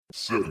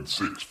7,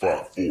 6,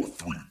 5, 4, 3,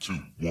 2,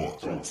 1. You'll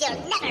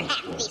never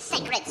have the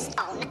sacred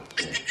stone.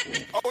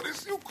 Oh,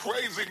 this you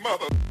crazy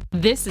mother.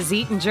 This is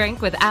Eat and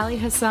Drink with Ali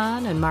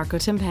Hassan and Marco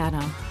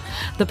Timpano,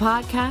 the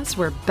podcast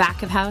where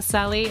back of house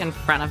Ali and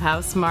front of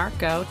house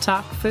Marco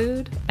talk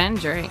food and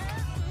drink.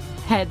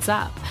 Heads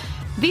up,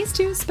 these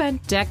two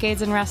spent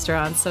decades in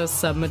restaurants, so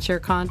some mature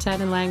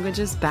content and language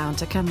is bound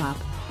to come up.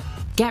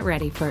 Get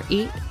ready for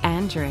Eat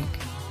and Drink.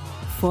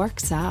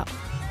 Forks up.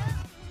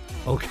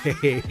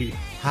 Okay.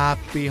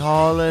 Happy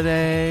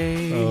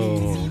holidays.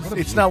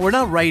 Oh. We're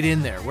not right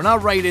in there. We're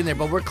not right in there,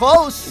 but we're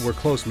close. We're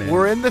close, man.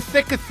 We're in the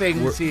thick of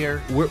things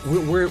here.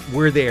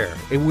 We're there.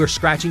 And we're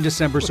scratching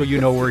December, so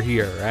you know we're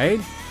here, right?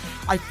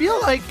 I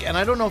feel like, and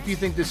I don't know if you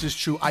think this is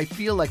true, I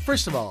feel like,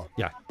 first of all,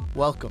 Yeah.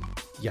 welcome.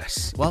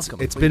 Yes.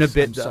 Welcome. It's been a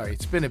bit. I'm sorry,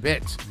 it's been a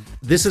bit.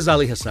 This is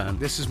Ali Hassan.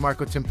 This is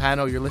Marco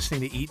Timpano. You're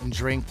listening to Eat and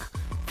Drink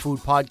Food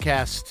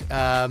Podcast.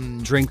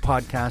 Drink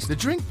podcast. The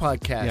Drink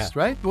Podcast, Yeah.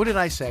 right? What did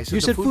I say? I said You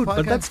the said food, podcast?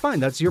 but that's fine.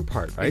 That's your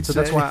part, right? It's, So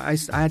that's why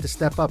I had to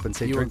step up and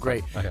say You were drink.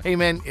 great. Okay. Hey,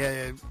 man,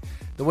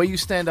 the way you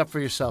stand up for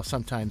yourself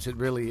sometimes,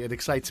 it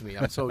excites me.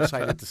 I'm so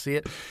excited to see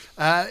it.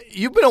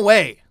 You've been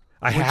away.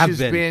 I have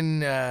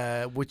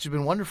Which has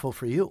been wonderful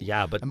for you.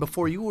 Yeah, but- And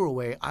before you were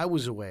away, I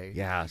was away.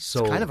 Yeah,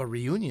 so It's kind of a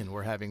reunion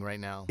we're having right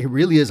now. it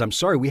really is. I'm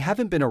sorry. We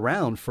haven't been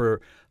around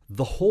for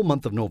the whole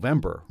month of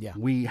November. Yeah.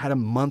 We had a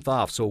month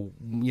off. So,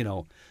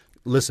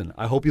 listen,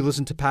 I hope you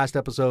listened to past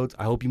episodes.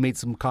 I hope you made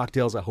some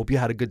cocktails. I hope you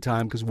had a good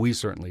time because we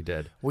certainly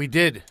did. We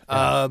did.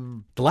 The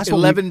last one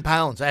 11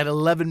 pounds. I had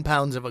 11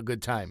 pounds of a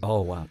good time.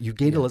 Oh, wow. You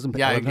gained 11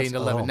 Yeah, I 11 gained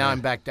 11. Oh, Now man.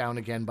 I'm back down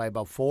again by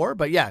about 4.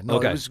 But yeah, no,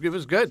 Okay. it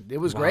was good. It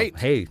was Wow. great.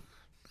 Hey,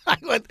 I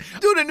went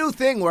doing a new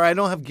thing where I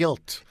don't have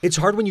guilt. it's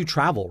hard when you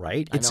travel,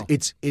 right? I know.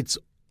 It's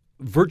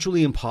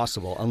virtually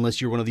impossible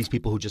unless you're one of these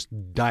people who just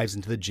dives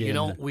into the gym. You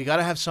know, we got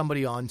to have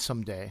somebody on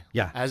someday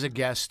as a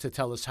guest to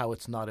tell us how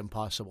it's not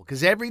impossible.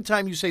 Because every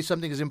time you say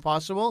something is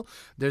impossible,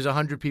 there's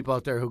 100 people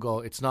out there who go,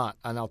 it's not,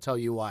 and I'll tell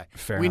you why.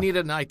 Fair we enough. need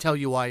an I tell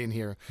you why in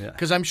here. Yeah.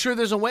 Because I'm sure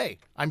there's a way.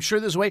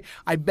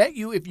 I bet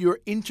you if you're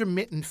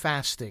intermittent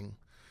fasting,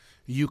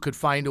 you could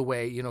find a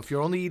way. If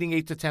you're only eating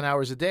 8 to 10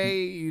 hours a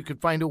day, you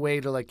could find a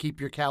way to keep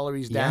your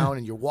calories down,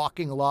 and you're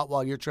walking a lot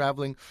while you're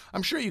traveling.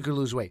 I'm sure you could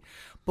lose weight.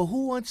 But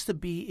who wants to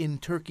be in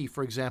Turkey,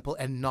 for example,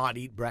 and not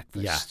eat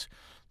breakfast? Yeah.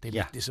 They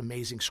Yeah. make this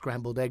amazing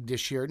scrambled egg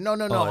dish here. No.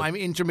 Oh, I'm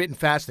intermittent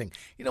fasting.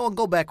 You know what?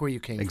 Go back where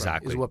you came from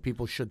Exactly. is what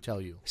people should tell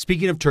you.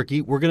 Speaking of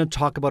Turkey, we're going to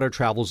talk about our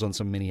travels on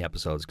some mini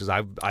episodes because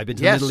I've been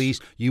to Yes. the Middle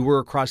East. You were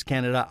across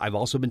Canada. I've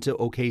also been to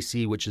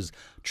OKC, which is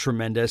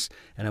tremendous.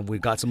 And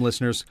we've got some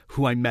listeners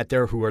who I met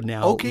there who are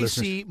now listeners.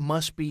 OKC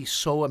must be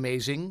so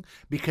amazing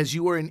because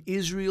you were in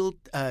Israel,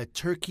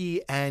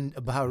 Turkey, and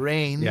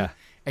Bahrain, Yeah.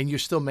 and you're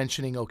still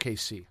mentioning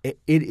OKC. It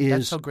is.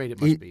 That's how great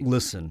it must be.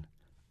 Listen,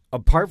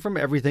 apart from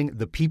everything,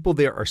 the people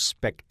there are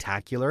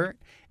spectacular,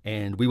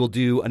 and we will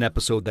do an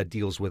episode that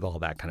deals with all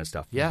that kind of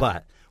stuff. Yeah.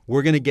 But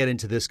we're going to get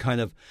into this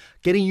kind of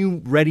getting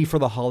you ready for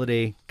the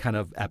holiday kind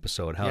of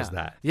episode. How's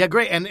that? Yeah,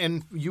 great.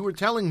 And you were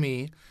telling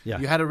me Yeah.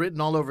 you had it written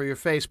all over your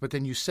face, but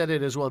then you said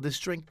it as well. This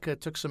drink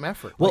took some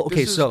effort. Well, This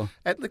okay, is so-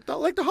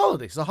 like the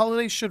holidays. The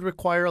holidays should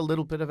require a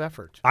little bit of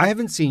effort. I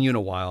haven't seen you in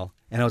a while,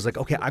 and I was like,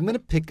 okay, I'm going to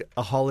pick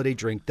a holiday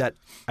drink that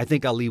I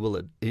think Ali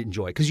will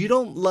enjoy. Because you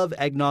don't love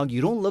eggnog.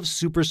 You don't love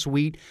super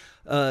sweet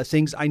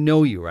things. I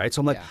know you, right?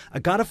 So I'm like, I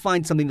got to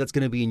find something that's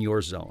going to be in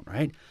your zone,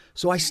 right?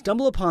 So I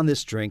stumble upon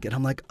this drink, and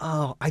I'm like,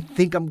 oh, I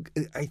think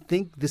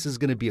this is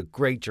going to be a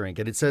great drink.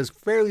 And it says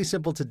fairly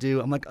simple to do.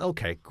 I'm like,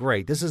 okay,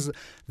 great. This is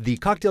the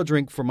cocktail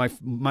drink for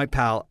my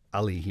pal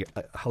Ali here,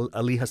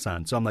 Ali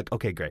Hassan. So I'm like,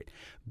 okay, great.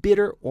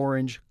 Bitter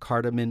orange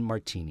cardamom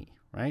martini,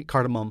 right?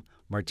 Cardamom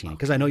martini.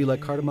 Because I know you like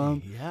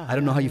cardamom. Yeah, I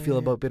don't know how you feel yeah.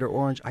 about bitter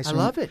orange. I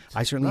love it.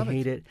 I certainly Love it.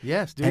 hate it.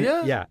 Yes, do And-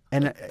 ya? Yeah.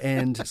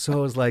 And so I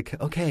was like,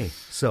 okay,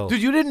 so.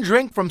 Dude, you didn't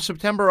drink from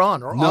September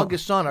on or No.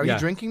 August on. Are Yeah. you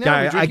drinking Yeah, now?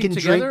 Are we I drinking can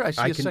together? drink.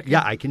 I see a second.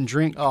 Yeah, I can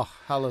drink. Oh,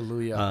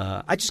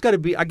 hallelujah. I just got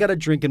to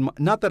drink in,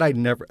 not that I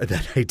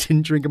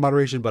didn't drink in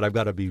moderation, but I've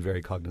got to be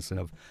very cognizant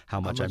of how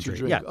much I'm much you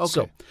drinking. drink. Yeah. Okay.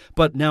 So,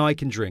 but now I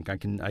can drink. I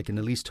can at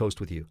least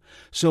toast with you.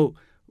 So,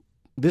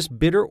 this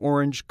bitter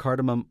orange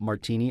cardamom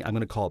martini, I'm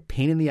going to call it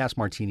pain in the ass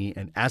martini.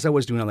 And as I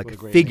was doing, I'm like,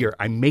 figure,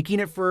 I'm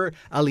making it for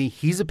Ali.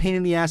 He's a pain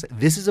in the ass.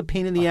 This is a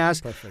pain in the ass.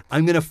 perfect.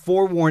 I'm going to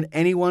forewarn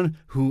anyone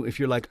who, if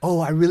you're like,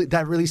 oh,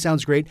 that really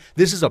sounds great.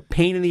 This is a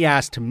pain in the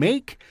ass to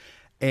make.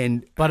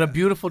 But a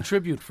beautiful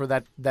tribute for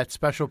that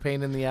special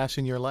pain in the ass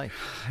in your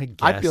life. I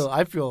guess.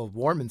 I feel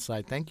warm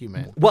inside. Thank you,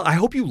 man. Well, I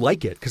hope you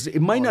like it because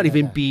it might not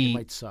even be. It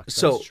might suck.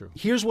 So That's true.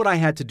 here's what I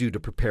had to do to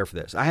prepare for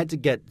this. I had to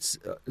get.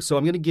 So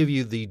I'm going to give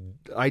you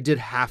I did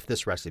half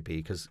this recipe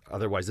because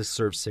otherwise this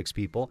serves 6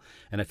 people,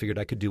 and I figured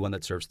I could do one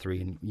that serves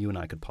 3, and you and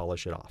I could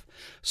polish it off.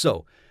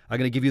 So I'm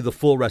going to give you the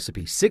full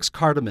recipe: 6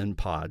 cardamom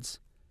pods,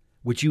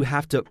 which you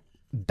have to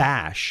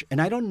bash,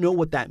 and I don't know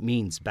what that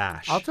means.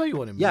 Bash. I'll tell you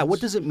what it means. Yeah, what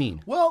does it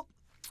mean? Well,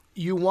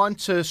 you want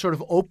to sort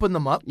of open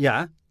them up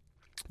Yeah.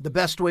 The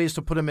best way is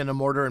to put them in a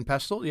mortar and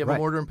pestle. You have a Right.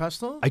 mortar and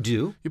pestle? I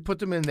do. You put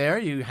them in there.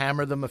 You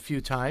hammer them a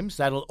few times.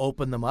 That'll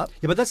open them up.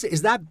 Yeah, but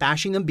is that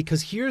bashing them?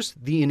 Because here's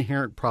the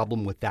inherent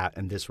problem with that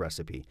and this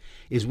recipe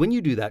is when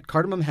you do that,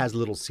 cardamom has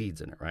little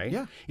seeds in it, right?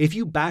 Yeah. If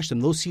you bash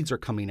them, those seeds are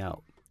coming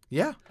out.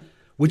 Yeah.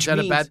 Which Is that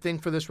means, a bad thing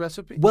for this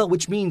recipe? Well,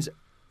 which means,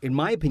 in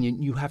my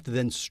opinion, you have to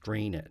then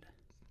strain it.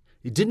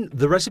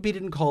 The recipe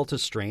didn't call to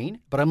strain,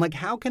 but I'm like,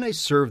 how can I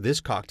serve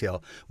this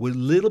cocktail with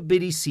little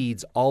bitty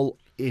seeds all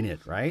in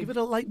it, right? Give it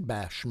a light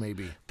bash,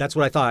 maybe. That's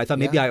what I thought. I thought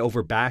maybe I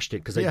overbashed it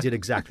because I did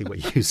exactly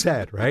what you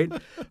said, right?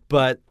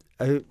 But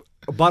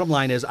bottom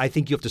line is, I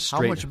think you have to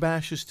strain. How much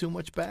bash is too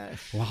much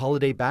bash? Well,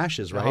 holiday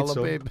bashes, right?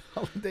 Holiday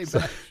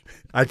bash.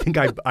 I think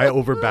I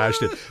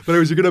overbashed it. But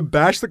anyways, you're going to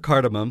bash the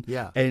cardamom,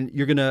 and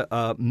you're going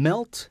to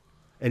melt.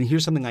 And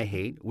here's something I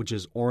hate, which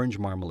is orange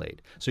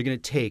marmalade. So you're going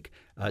to take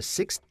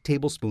 6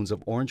 tablespoons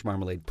of orange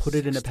marmalade, put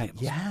it in a pan.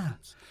 Yeah.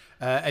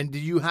 And do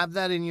you have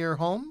that in your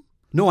home?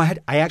 No, I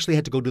actually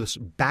had to go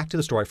back to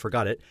the store. I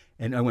forgot it,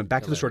 and I went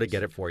back to the store to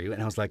get it for you.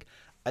 And I was like,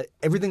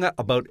 everything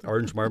about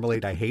orange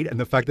marmalade I hate, and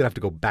the fact that I have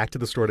to go back to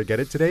the store to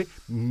get it today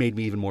made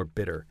me even more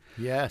bitter.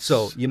 Yes.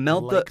 So you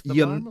melt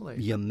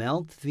marmalade. You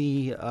melt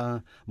the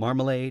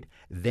marmalade,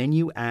 then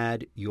you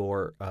add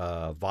your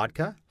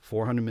vodka,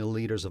 400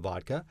 milliliters of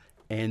vodka,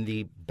 and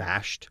the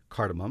bashed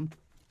cardamom,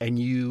 and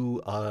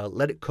you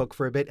let it cook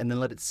for a bit, and then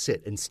let it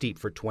sit and steep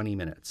for 20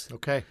 minutes.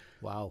 Okay.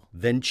 Wow.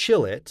 Then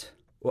chill it.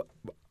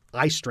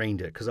 I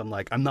strained it because I'm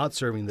like, I'm not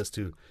serving this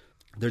to.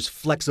 There's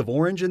flecks of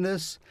orange in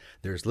this.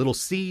 There's little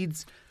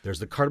seeds. There's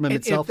the cardamom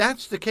itself. If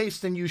that's the case,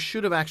 then you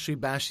should have actually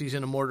bashed these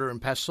in a mortar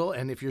and pestle.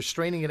 And if you're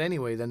straining it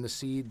anyway, then the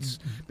seeds,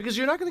 because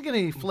you're not going to get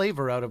any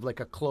flavor out of like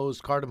a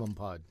closed cardamom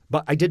pod.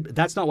 But I did.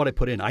 That's not what I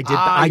put in. I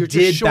did. You're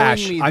did just showing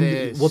bash. me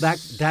this. Well,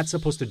 that's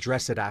supposed to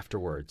dress it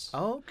afterwards.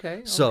 Oh,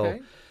 okay.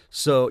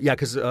 So yeah,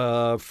 because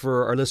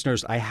for our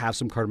listeners, I have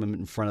some cardamom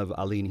in front of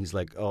Ali, and he's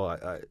like,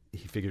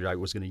 he figured I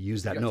was going to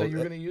use that. I thought you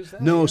were going to use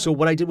that? No. Yeah. So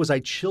what I did was I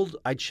chilled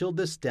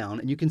this down,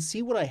 and you can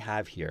see what I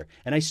have here,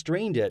 and I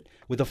strained it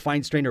with a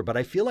fine strainer. But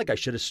I feel like I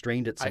should have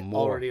strained it some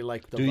more. I already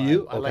like the Do vibe.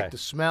 you? I like the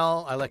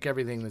smell. I like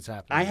everything that's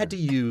happening. I had to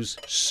use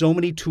so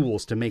many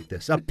tools to make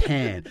this: a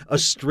pan, a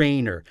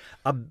strainer,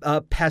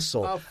 a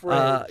pestle,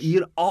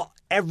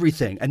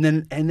 everything, and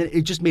then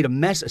it just made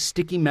a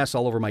sticky mess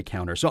all over my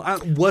counter. So I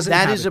wasn't.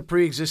 That is a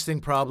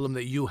pre-existing problem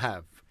that you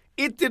have.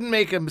 It didn't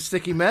make a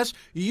sticky mess.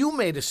 You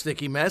made a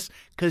sticky mess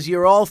because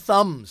you're all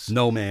thumbs.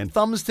 No, man.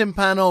 Thumbs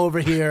Timpano over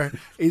here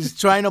is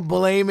trying to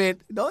blame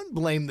it. Don't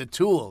blame the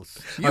tools.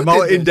 I'm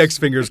all index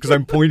fingers because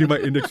I'm pointing my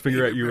index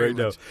finger at you right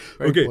now.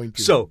 Okay,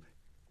 pointy. so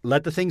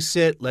let the thing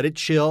sit, let it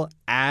chill.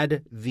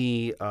 Add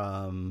the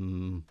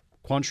Cointreau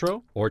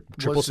or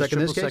triple sec in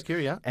this case, here,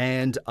 yeah.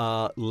 and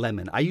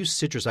lemon. I use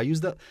citrus. I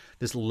use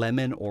this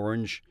lemon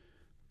orange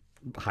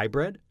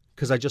hybrid.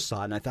 Because I just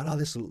saw it and I thought,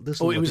 this.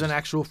 Oh, it was an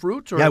actual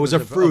fruit, or yeah, it was a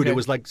fruit. Okay. It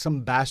was like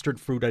some bastard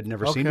fruit I'd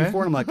never seen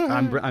before. And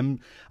I'm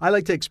like, I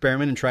like to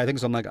experiment and try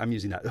things. So I'm like, I'm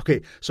using that.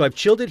 Okay, so I've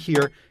chilled it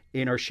here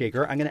in our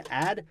shaker. I'm going to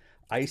add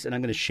ice and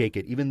I'm going to shake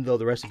it. Even though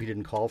the recipe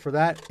didn't call for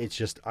that, it's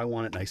just I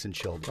want it nice and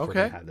chilled before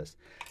I have this.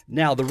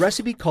 Now the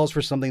recipe calls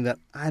for something that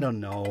I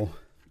don't know.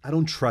 I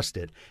don't trust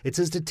it. It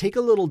says to take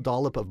a little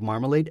dollop of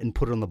marmalade and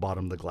put it on the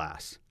bottom of the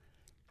glass.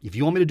 If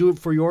you want me to do it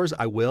for yours,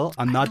 I will.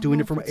 I'm not doing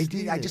it for my.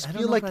 I just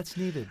feel like that's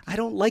needed. I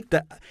don't like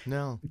that.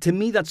 No. To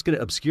me, that's going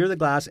to obscure the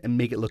glass and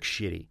make it look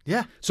shitty.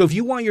 Yeah. So if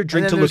you want your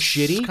drink to look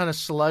shitty, kind of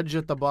sludge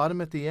at the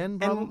bottom at the end,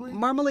 probably. And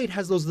marmalade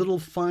has those little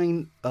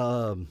fine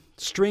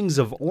strings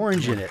of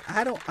orange in it.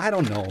 I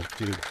don't know,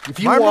 dude. If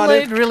you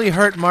marmalade want it, really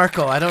hurt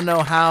Marco. I don't know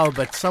how,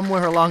 but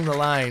somewhere along the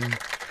line,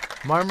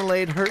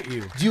 marmalade hurt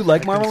you. Do you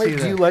like marmalade?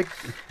 Do you like?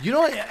 You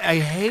know, I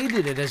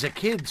hated it as a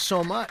kid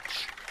so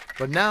much.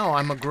 But now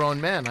I'm a grown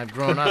man. I've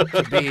grown up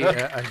to be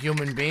a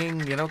human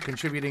being,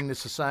 contributing to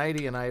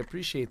society, and I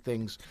appreciate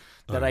things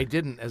that I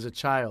didn't as a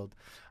child.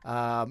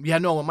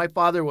 When my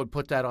father would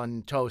put that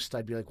on toast,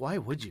 I'd be like, why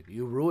would you?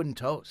 You ruined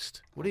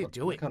toast. What are you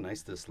doing? Look how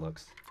nice this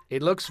looks.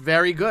 It looks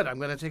very good. I'm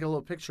going to take a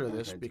little picture of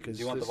this because.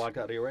 Do you want the vodka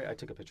out of your way? I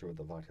took a picture with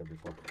the vodka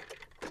before.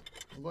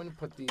 I'm going to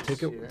put these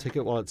here. Take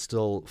it while it's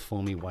still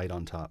foamy white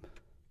on top.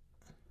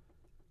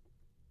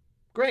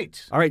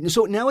 Great. All right.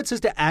 So now it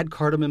says to add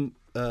cardamom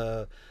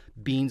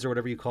beans or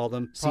whatever you call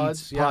them,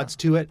 pods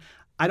to it.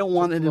 I don't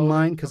want it in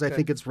mine because I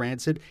think it's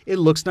rancid. It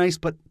looks nice,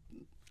 but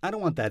I don't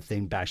want that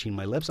thing bashing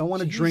my lips. I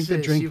want to drink the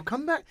drink. You've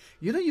come back.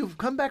 You've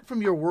come back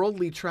from your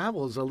worldly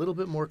travels a little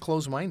bit more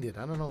close-minded.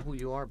 I don't know who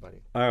you are,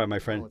 buddy. All right, my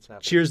friend.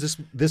 Cheers.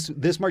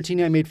 This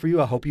martini I made for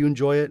you. I hope you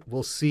enjoy it.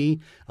 We'll see.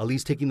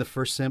 Ali's taking the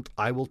first sip.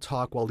 I will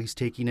talk while he's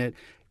taking it.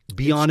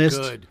 Be honest.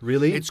 Good.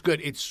 Really? It's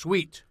good. It's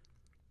sweet.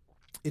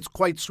 It's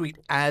quite sweet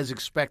as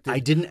expected. I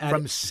didn't add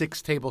from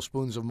 6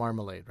 tablespoons of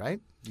marmalade,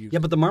 right? Yeah,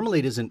 but the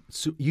marmalade isn't.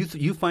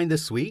 You find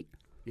this sweet?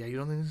 Yeah, you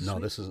don't think this is No,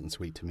 sweet? this isn't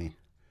sweet to me.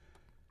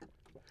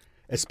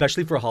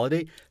 especially for a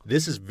holiday.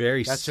 This is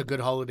very. That's a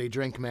good holiday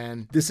drink,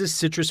 man. This is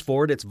citrus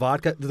forward. It's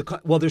vodka.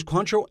 Well, there's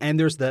Cointreau and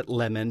there's that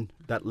lemon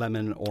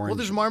orange. Well,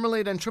 there's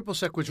marmalade and triple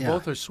sec, which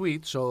both are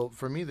sweet. So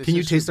for me, this Can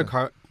you is taste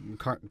super. the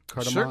cardamom?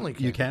 Certainly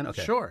can. You can?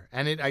 Okay. Sure.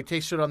 And I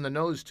taste it on the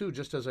nose, too,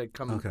 just as I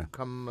come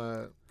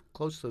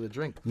close to the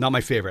drink. Not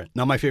my favorite.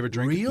 Not my favorite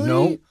drink.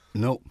 Really?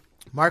 No.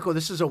 Marco,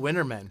 this is a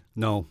winner, man.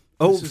 No.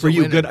 Oh, This is for a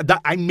you, winner. good.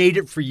 I made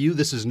it for you.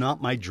 This is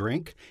not my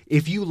drink.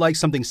 If you like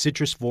something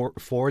citrus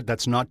forward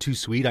that's not too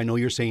sweet, I know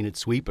you're saying it's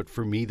sweet, but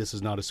for me, this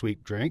is not a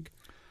sweet drink.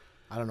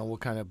 I don't know what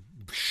kind of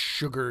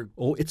sugar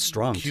Oh, it's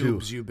strong,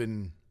 cubes too. you've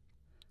been...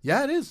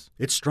 Yeah, it is.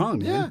 It's strong,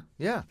 man.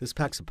 Yeah. This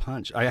packs a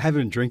punch. I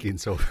haven't been drinking,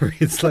 so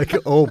it's like,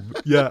 oh,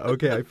 yeah,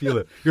 okay, I feel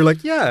it. You're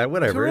like, yeah,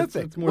 whatever.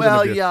 Terrific. It's more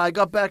than a beer. I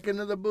got back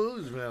into the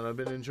booze, man. I've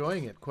been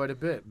enjoying it quite a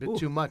bit. Bit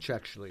too much,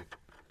 actually.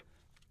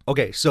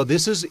 Okay, so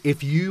this is,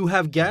 if you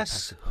have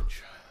guests...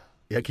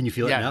 Yeah, can you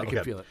feel it Yeah, now? I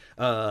can feel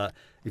it.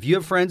 If you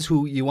have friends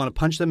who you want to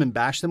punch them and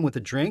bash them with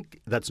a drink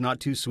that's not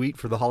too sweet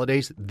for the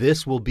holidays,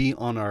 this will be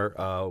on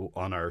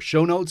our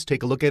show notes.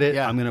 Take a look at it.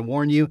 Yeah. I'm going to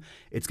warn you,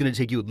 it's going to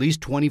take you at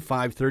least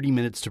 25, 30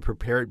 minutes to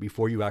prepare it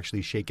before you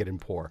actually shake it and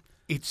pour.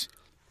 It's...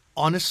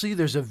 Honestly,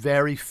 there's a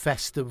very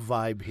festive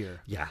vibe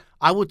here. Yeah.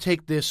 I would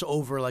take this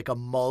over like a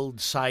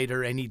mulled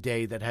cider any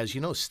day that has,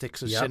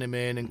 sticks of Yep.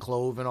 cinnamon and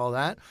clove and all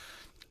that.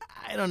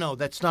 I don't know.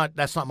 That's not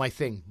my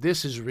thing.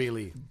 This is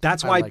really.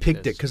 That's why I like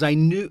picked this. it, because I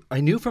knew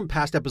from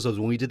past episodes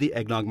when we did the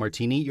eggnog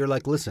martini, you're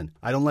like, listen,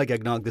 I don't like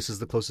eggnog. This is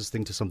the closest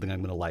thing to something I'm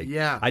going to like.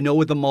 Yeah. I know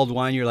with the mulled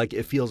wine, you're like,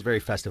 it feels very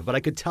festive, but I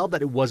could tell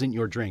that it wasn't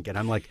your drink. And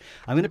I'm like,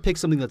 I'm going to pick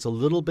something that's a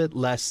little bit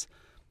less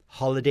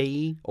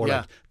holiday-y or Yeah.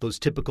 like those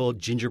typical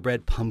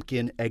gingerbread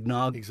pumpkin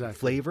eggnog Exactly.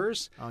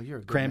 flavors. Oh, you're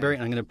a good cranberry.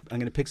 man. And I'm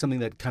gonna pick something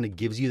that kind of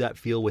gives you that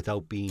feel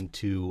without being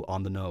too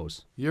on the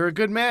nose. You're a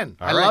good man.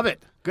 I right. love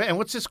it. Good. And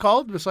what's this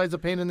called besides a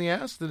pain in the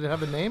ass? Did it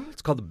have a name?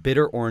 It's called the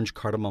Bitter Orange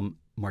Cardamom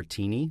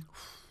Martini.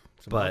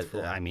 It's a But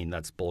mouthful. I mean,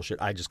 that's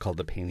bullshit. I just called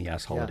the pain in the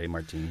ass holiday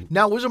martini.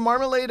 Now, was a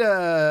marmalade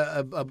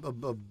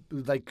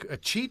like a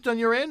cheat on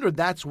your end, or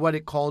that's what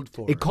it called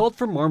for? It called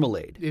for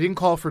marmalade. It didn't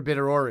call for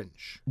bitter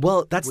orange.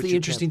 Well, that's Which the you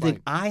interesting can't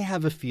thing. I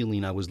have a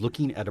feeling I was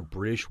looking at a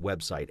British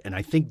website, and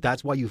I think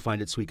that's why you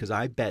find it sweet, because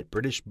I bet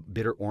British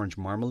bitter orange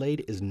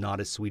marmalade is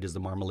not as sweet as the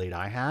marmalade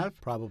I have.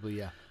 Probably,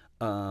 yeah.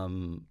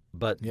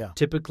 But Yeah.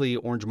 typically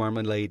orange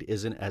marmalade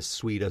isn't as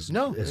sweet as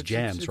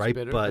jams, it's right?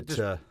 bitter, but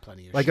there's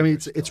plenty of like I mean,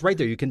 sugar it's still. right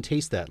there. You can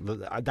taste that.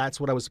 That's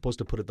what I was supposed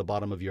to put at the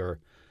bottom of your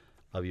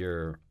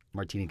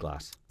martini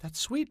glass. That's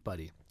sweet,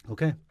 buddy.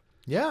 Okay.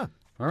 Yeah.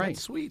 All right.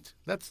 That's sweet.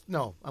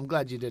 No, I'm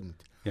glad you didn't.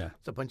 Yeah.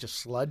 It's a bunch of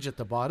sludge at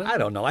the bottom. I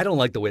don't know. I don't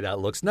like the way that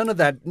looks. None of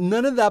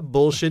that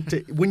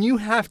bullshit. When you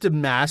have to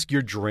mask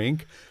your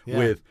drink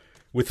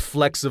with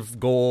flecks of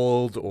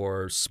gold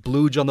or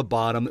splooge on the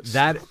bottom,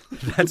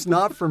 that's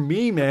not for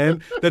me,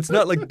 man. That's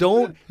not like,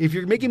 don't, if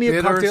you're making me a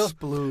Bitter cocktail.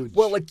 splooge.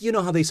 Well, like, you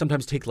know how they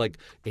sometimes take like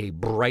a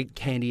bright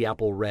candy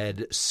apple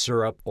red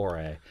syrup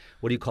or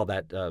what do you call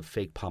that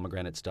fake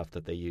pomegranate stuff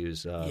that they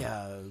use?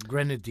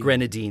 Grenadine.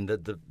 Grenadine,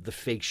 the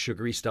fake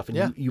sugary stuff,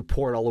 and you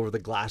pour it all over the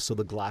glass so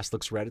the glass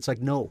looks red. It's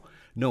like, no.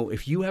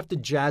 If you have to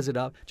jazz it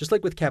up, just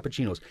like with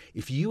cappuccinos,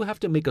 if you have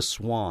to make a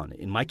swan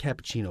in my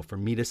cappuccino for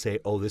me to say,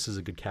 oh, this is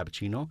a good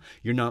cappuccino,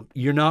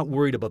 you're not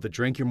worried about the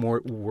drink. You're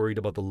more worried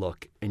about the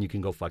look, and you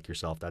can go fuck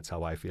yourself. That's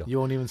how I feel. You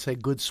won't even say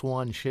good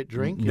swan shit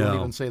drink? You No. won't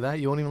even say that?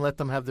 You won't even let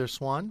them have their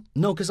swan?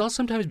 No, because I'll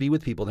sometimes be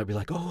with people and they'll be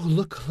like, "Oh,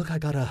 look! I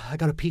got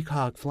a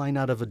peacock flying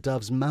out of a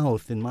dove's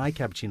mouth in my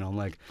cappuccino." I'm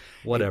like,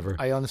 whatever.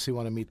 I honestly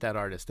want to meet that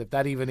artist. If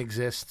that even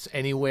exists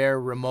anywhere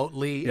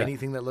remotely,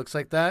 anything that looks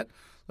like that,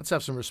 let's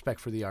have some respect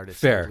for the artist.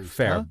 at Fair. least,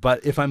 Fair. huh?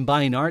 But if I'm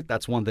buying art,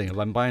 that's one thing. If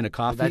I'm buying a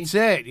coffee, That's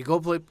it. You go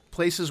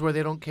places where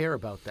they don't care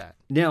about that.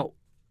 Now,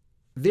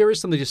 there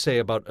is something to say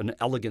about an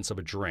elegance of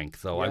a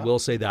drink, though. I Yeah. will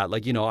say that.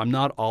 Like, I'm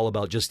not all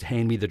about just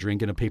hand me the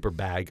drink in a paper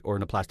bag or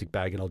in a plastic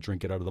bag and I'll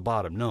drink it out of the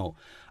bottom. No.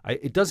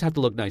 It does have to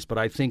look nice, but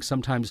I think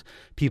sometimes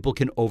people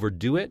can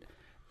overdo it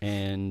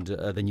and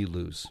then you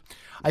lose.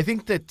 I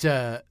think that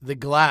the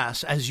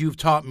glass, as you've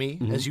taught me,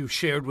 Mm-hmm. as you've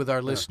shared with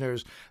our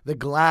listeners, the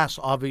glass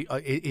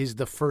is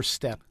the first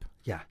step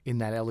Yeah. in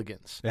that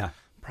elegance. Yeah.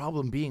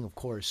 Problem being, of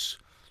course,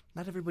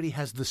 not everybody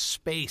has the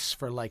space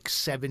for like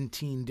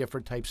 17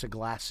 different types of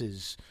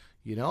glasses.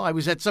 I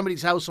was at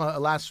somebody's house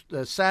last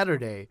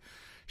Saturday.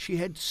 She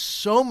had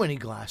so many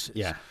glasses.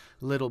 Yeah.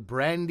 Little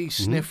brandy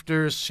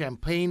snifters,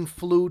 champagne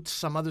flutes,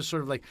 some other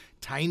sort of like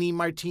tiny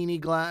martini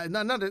glass.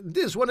 No, not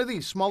this. One of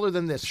these, smaller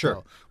than this. Sure.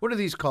 Though. What are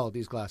these called?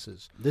 These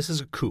glasses? This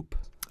is a coupe.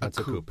 That's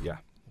a coupe. coupe, yeah.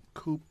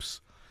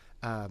 Coupes.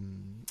 A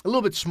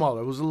little bit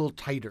smaller. It was a little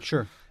tighter.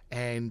 Sure.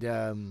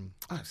 And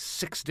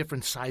 6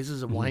 different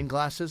sizes of wine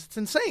glasses. It's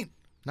insane.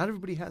 Not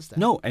everybody has that.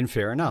 No, and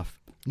fair enough.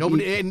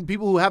 Nobody, and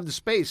people who have the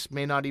space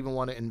may not even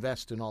want to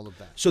invest in all of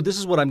that. So this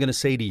is what I'm going to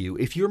say to you.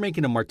 If you're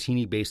making a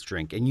martini-based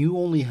drink and you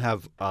only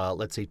have,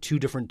 let's say, 2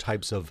 different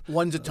types of...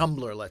 One's a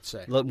tumbler, let's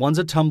say. One's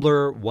a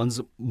tumbler, one's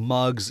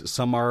mugs,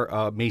 some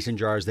are mason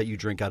jars that you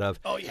drink out of.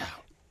 Oh, yeah.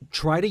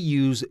 try to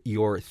use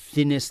your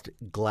thinnest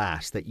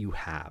glass that you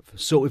have.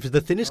 So if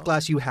the thinnest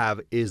glass you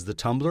have is the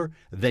tumbler,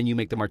 then you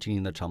make the martini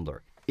in the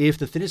tumbler. If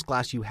the thinnest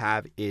glass you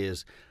have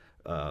is,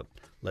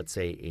 let's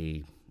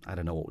say I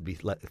don't know what would be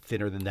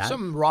thinner than that.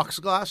 Some rocks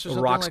glass or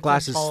something rocks like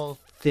glass that. is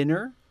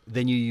thinner,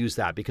 then you use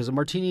that because a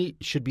martini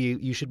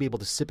you should be able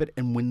to sip it,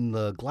 and when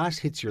the glass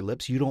hits your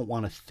lips, you don't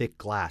want a thick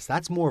glass.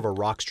 That's more of a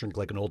rocks drink,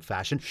 like an old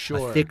fashioned.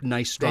 Sure. A thick,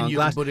 nice, strong then you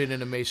glass. can put it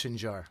in a mason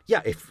jar.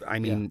 Yeah,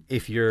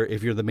 if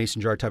you're the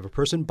mason jar type of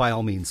person, by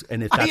all means.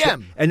 And if that's I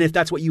am. And if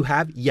that's what you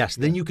have, yes,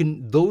 then you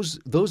can those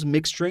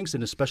mixed drinks,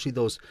 and especially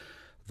those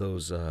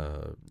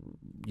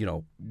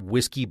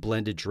whiskey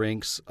blended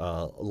drinks,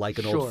 like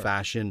an old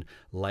fashioned,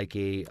 like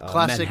a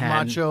classic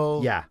Manhattan.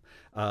 macho. Yeah,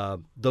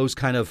 those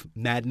kind of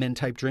Mad Men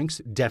type drinks.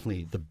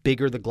 Definitely, the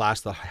bigger the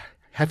glass, the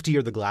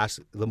heftier the glass,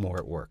 the more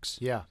it works.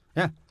 Yeah.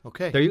 Yeah.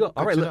 Okay. There you go.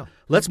 All Good right, to know.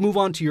 let's move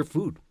on to your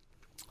food.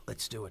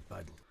 Let's do it,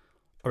 bud.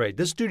 All right,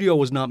 this studio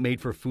was not made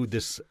for food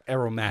this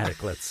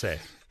aromatic, let's say.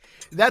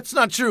 That's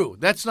not true.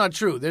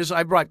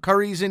 I brought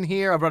curries in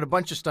here. I brought a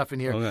bunch of stuff in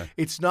here. Okay.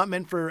 It's not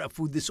meant for a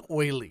food this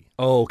oily.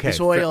 Oh, okay. This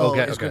oil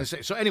Okay, is going to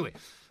say. So anyway,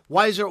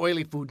 why is there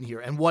oily food in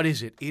here? And what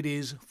is it? It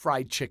is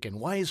fried chicken.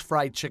 Why is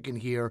fried chicken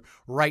here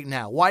right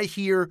now? Why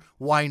here?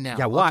 Why now?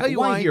 Yeah, I'll why tell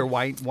you here?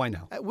 Why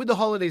now? With the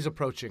holidays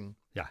approaching,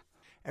 Yeah.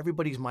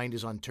 everybody's mind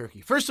is on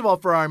turkey. First of all,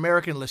 for our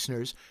American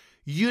listeners,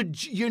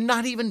 you're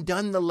not even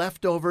done the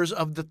leftovers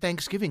of the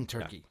Thanksgiving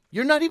turkey. Yeah.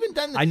 You're not even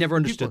done. I never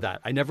understood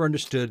that. I never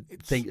understood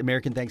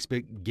American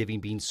Thanksgiving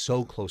being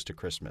so close to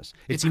Christmas.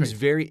 It seems crazy.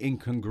 very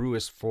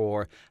incongruous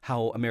for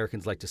how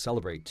Americans like to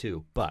celebrate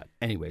too. But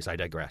anyways, I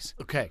digress.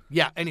 Okay.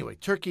 Yeah. Anyway,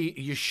 turkey.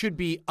 You should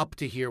be up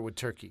to here with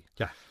turkey.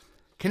 Yeah.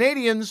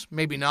 Canadians,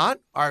 maybe not.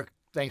 Our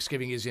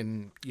Thanksgiving is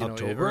in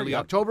October, early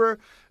yep. October.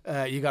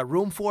 You got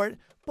room for it.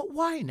 But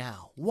why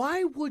now?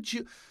 Why would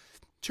you?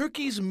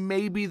 Turkey's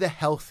maybe the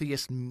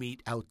healthiest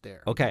meat out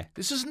there. Okay.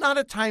 This is not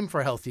a time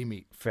for healthy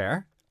meat.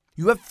 Fair.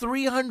 You have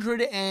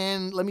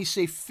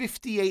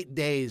 58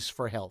 days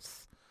for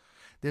health.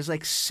 There's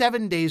like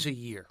 7 days a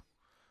year.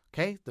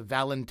 Okay? The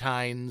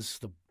Valentine's,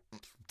 the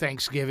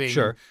Thanksgiving,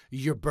 Sure.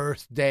 your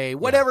birthday,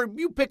 whatever.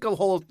 You pick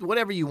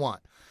whatever you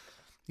want.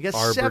 You got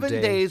Arbor 7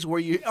 Day. days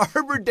where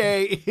Arbor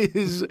Day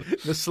is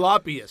the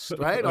sloppiest,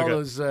 right? All Okay.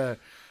 those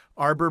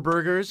Arbor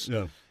burgers.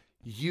 Yeah.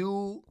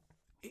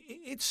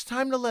 It's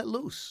time to let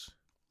loose.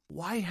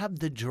 Why have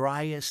the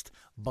driest,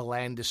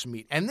 blandest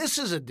meat? And this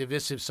is a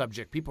divisive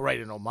subject. People write,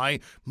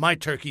 my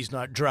turkey's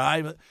not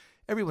dry. But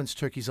everyone's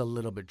turkey's a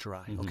little bit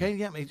dry. Okay?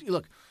 Yeah.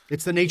 Look.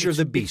 It's the nature of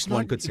the beast, not,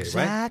 one could say,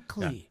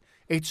 exactly. right?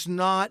 It's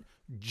not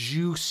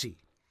juicy.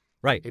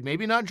 Right. It may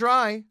be not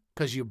dry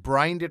because you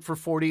brined it for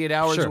 48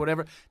 hours Sure. or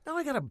whatever. Now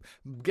I got to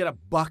get a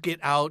bucket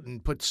out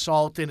and put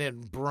salt in it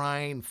and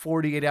brine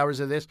 48 hours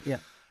of this. Yeah.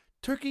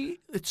 Turkey,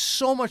 it's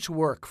so much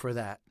work for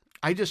that.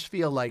 I just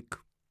feel like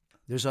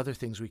there's other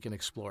things we can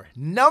explore.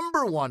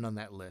 Number one on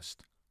that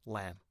list,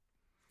 lamb.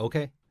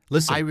 Okay.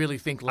 Listen. I really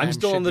think lamb I'm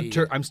still on should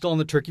the be. I'm still on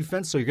the turkey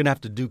fence, so you're gonna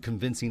have to do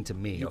convincing to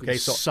me. You Okay, can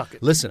so suck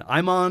it. listen,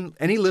 I'm on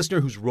any listener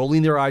who's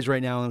rolling their eyes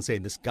right now and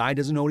saying this guy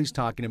doesn't know what he's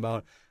talking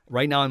about.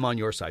 Right now, I'm on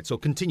your side. So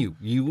continue.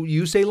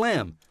 You say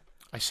lamb,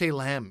 I say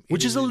lamb.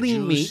 which It is a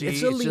lean meat. juicy.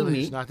 It's a lean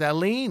meat. It's not that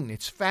lean.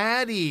 It's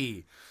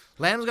fatty.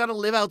 Lamb's got to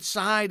live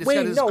outside. It's Wait,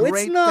 got this no, it's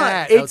great not.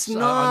 fat It's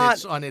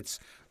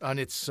on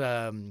its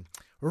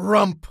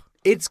rump.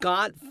 It's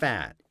got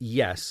fat,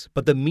 yes,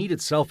 but the meat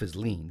itself is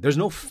lean. There's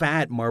no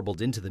fat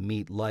marbled into the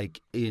meat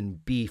like in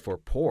beef or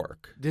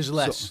pork. There's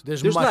less. So,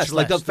 there's much less.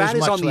 Like the There's fat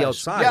is much on the less.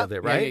 outside Yeah, of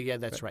it, right? Yeah,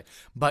 that's right.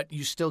 But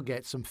you still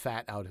get some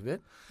fat out of it.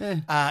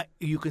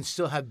 You can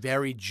still have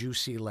very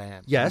juicy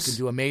lamb. Yes. You can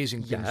do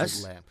amazing things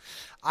Yes. with lamb.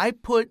 I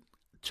put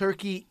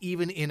turkey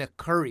even in a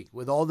curry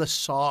with all the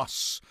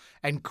sauce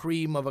and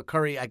cream of a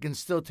curry. I can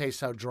still taste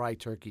how dry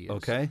turkey is.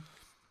 Okay.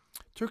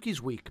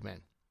 Turkey's weak,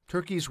 man.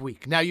 Turkey's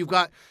weak. Now you've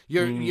got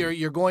you're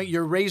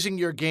raising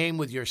your game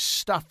with your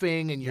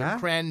stuffing and your Yeah.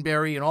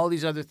 cranberry and all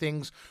these other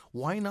things.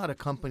 Why not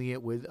accompany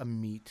it with a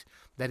meat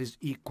that is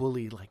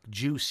equally like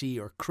juicy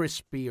or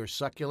crispy or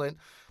succulent?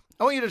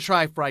 I want you to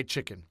try fried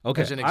chicken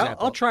Okay, as an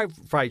example. I'll try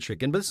fried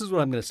chicken, but this is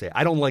what I'm going to say.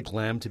 I don't like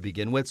lamb to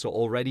begin with, so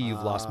already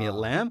you've lost me at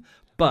lamb.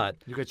 But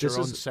You got this your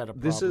own is, set of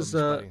This is.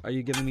 problems, buddy. Are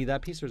you giving me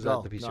that piece, or is No,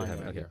 that the piece no, you're no,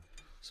 having? Okay. here.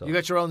 So You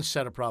got your own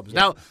set of problems.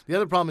 Now the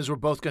other problem is we're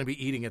both going to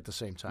be eating at the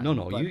same time. no,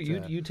 But,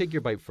 you take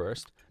your bite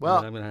first. well,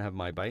 and then I'm going to have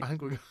my bite. I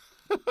think we're.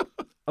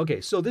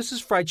 Okay, so this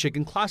is fried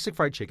chicken, classic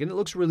fried chicken. It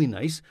looks really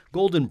nice,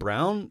 golden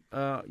brown.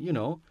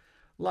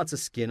 Lots of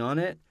skin on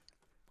it.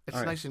 It's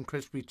All right. nice and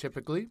crispy.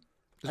 Typically,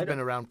 it's been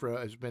around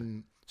has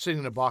been sitting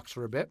in a box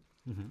for a bit.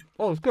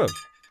 Oh, it's good.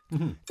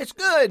 It's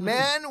good,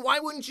 man. Why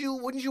wouldn't you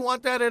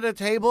want that at a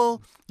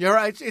table? You're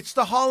right. It's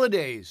the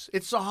holidays.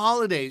 It's the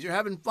holidays. You're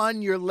having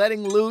fun. You're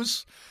letting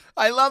loose.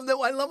 I love that.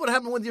 I love what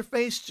happened with your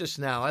face just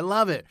now. I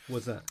love it.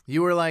 What's that?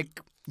 You were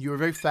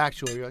very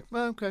factual. You're like,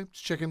 well, okay, it's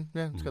chicken.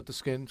 Yeah, it's got the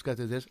skin. It's got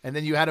this. And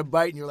then you had a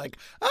bite, and you're like,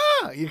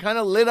 Yeah, you kind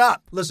of lit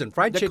up. Listen,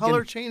 fried The chicken.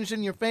 color changed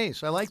in your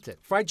face. I liked it.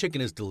 Fried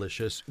chicken is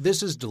delicious.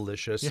 This is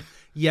delicious.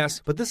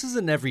 Yes, but this is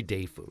an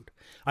everyday food.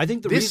 I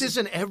think This is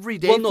an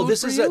everyday Well, no, food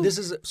this for is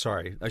you?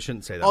 sorry, I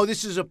shouldn't say that. Oh,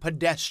 this is a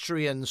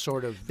pedestrian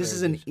sort of. This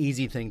is an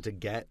easy thing to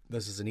get.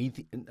 This is an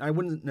easy. I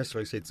wouldn't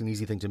necessarily say it's an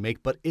easy thing to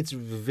make, but it's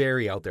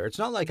very out there. It's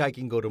not like I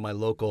can go to my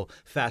local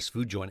fast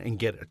food joint and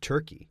get a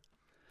turkey,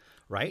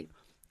 right?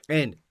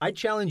 And I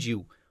challenge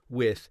you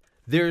with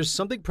there's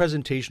something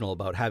presentational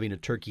about having a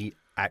turkey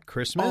at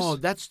Christmas. Oh,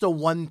 that's the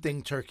one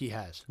thing turkey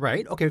has.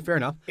 Right? Okay, fair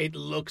enough. It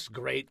looks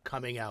great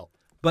coming out.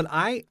 But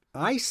I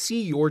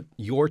see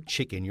your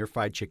chicken, your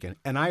fried chicken,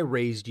 and I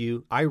raise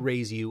you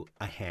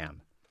a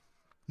ham.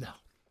 No.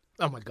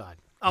 Oh my God.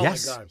 Oh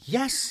yes. my God.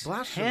 Yes.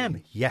 Blasphemy.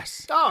 Ham.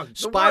 Yes. Oh, the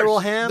Spiral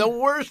worst. ham. The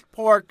worst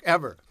pork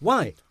ever.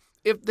 Why?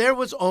 If there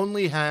was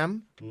only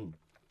ham,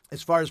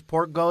 as far as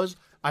pork goes,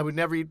 I would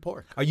never eat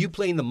pork. Are you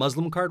playing the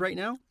Muslim card right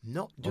now?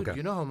 No, dude, Okay.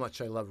 you know how much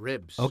I love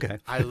ribs. Okay.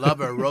 I love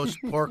a roast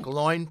pork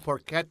loin,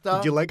 porchetta.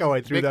 Did you like how I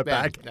threw Big that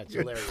Bang. back? That's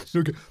hilarious.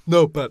 Okay.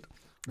 No, but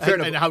fair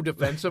And enough. how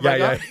defensive Yeah, I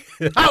got.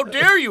 yeah. How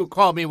dare you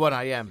call me what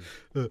I am?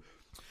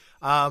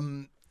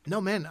 No,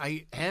 man,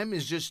 ham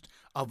is just,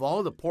 of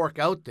all the pork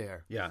out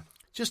there, Yeah.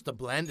 just the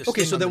blandest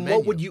Okay, thing so on the then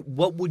menu.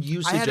 what would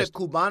you I had a suggest?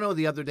 Cubano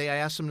the other day. I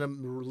asked him to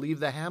leave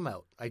the ham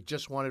out. I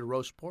just wanted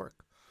roast pork.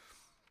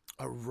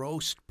 A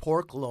roast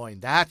pork loin.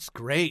 That's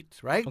great,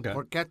 right? Okay.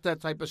 Porchetta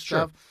type of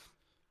Sure. stuff.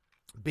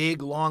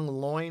 Big, long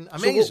loin. So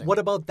Amazing. what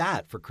about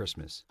that for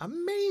Christmas?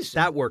 Amazing.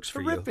 That works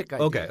for you. Terrific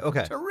idea.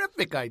 Okay.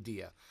 Terrific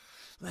idea.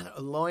 Then a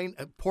loin,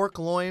 a pork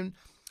loin,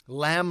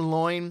 lamb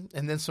loin,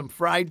 and then some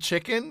fried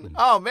chicken.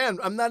 Oh, man,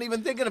 I'm not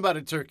even thinking about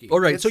a turkey. All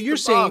right, It's so you're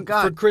the- saying oh,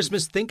 God. for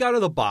Christmas, think out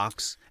of the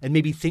box and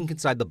maybe think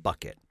inside the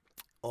bucket.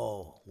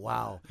 Oh,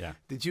 wow. Yeah.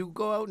 Did you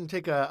go out and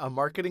take a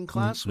marketing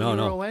class when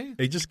you were away?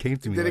 It just came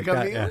to me Did like it come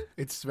that. to you? Yeah.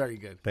 It's very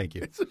good. Thank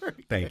you. It's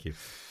very Thank good.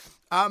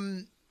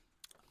 you.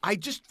 I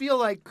just feel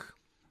like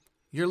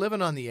you're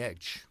living on the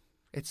edge.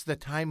 It's the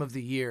time of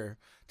the year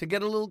to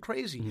get a little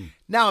crazy. Mm-hmm.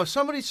 Now, if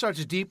somebody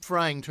starts deep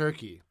frying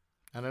turkey,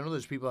 and I know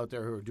there's people out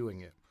there who are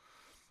doing it,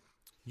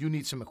 you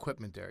need some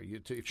equipment there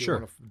if you Sure.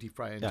 want to deep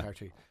fry an entire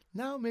turkey.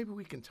 Now maybe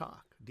we can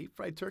talk. Deep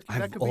fried turkey,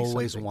 that I've could be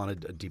always something.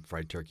 wanted a deep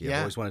fried turkey. Yeah. I've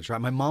always wanted to try.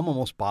 My mom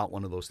almost bought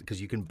one of those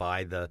because you can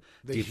buy the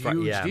deep fry.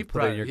 huge Yeah, deep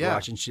put it in fryer, your yeah.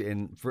 garage,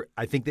 and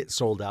I think that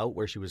sold out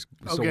where she was.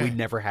 So Okay. we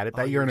never had it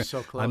that Oh, year. you're And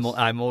so close.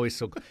 I'm always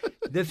so.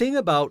 The thing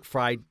about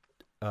fried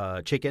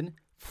chicken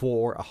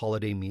for a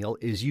holiday meal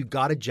is you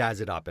got to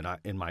jazz it up,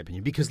 in my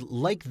opinion, because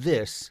like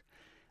this.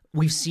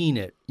 We've seen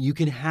it. You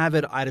can have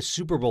it at a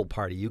Super Bowl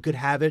party. You could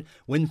have it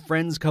when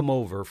friends come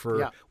over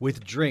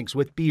with drinks,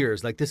 with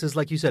beers. Like this is,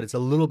 like you said, it's a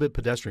little bit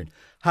pedestrian.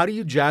 How do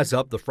you jazz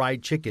up the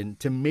fried chicken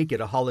to make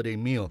it a holiday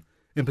meal,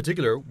 in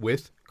particular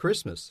with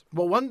Christmas?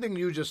 Well, one thing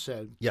you just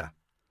said, Yeah.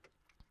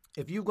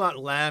 if you got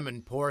lamb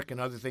and pork and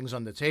other things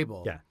on the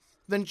table, Yeah.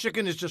 then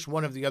chicken is just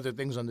one of the other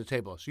things on the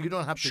table. So you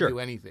don't have to Sure. do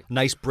anything.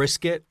 Nice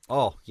brisket.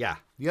 Oh, yeah.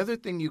 The other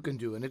thing you can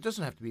do, and it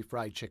doesn't have to be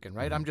fried chicken, Mm-hmm.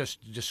 right? I'm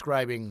just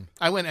describing,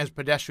 I went as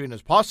pedestrian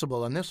as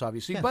possible on this,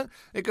 obviously, but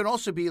it could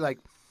also be like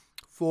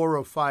 4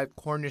 or 5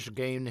 Cornish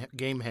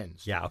game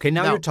hens. Yeah. Okay.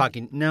 Now you're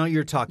talking. Now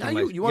you're talking. Now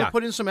like, you want yeah. to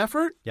put in some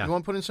effort? Yeah. You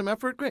want to put in some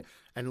effort? Great.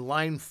 And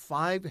line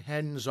 5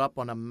 hens up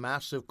on a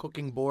massive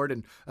cooking board,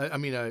 and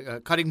a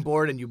cutting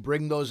board, and you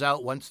bring those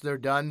out once they're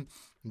done.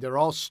 They're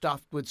all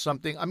stuffed with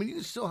something. I mean,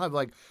 you still have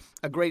like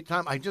a great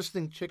time. I just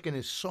think chicken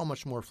is so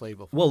much more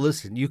flavorful. Well,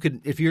 listen. You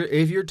could if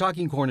you're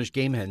talking Cornish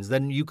game hens,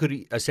 then you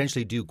could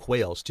essentially do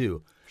quails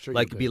too. Sure you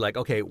like could. be like,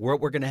 okay, what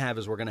we're gonna have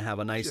is we're gonna have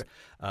a nice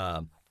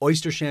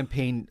oyster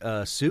champagne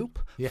soup,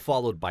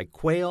 followed by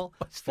quail.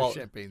 Oyster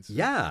champagne soup.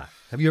 Yeah.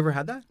 Have you ever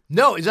had that?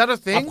 No, is that a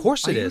thing? Of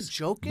course it Are is.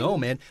 you joking? No,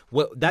 man.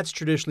 Well, that's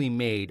traditionally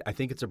made. I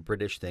think it's a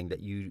British thing that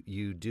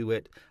you do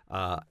it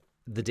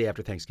the day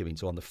after Thanksgiving,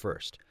 so on the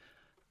 1st.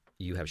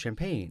 You have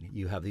champagne.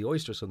 You have the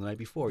oysters from the night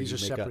before. These you are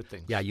make separate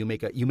things. Yeah, you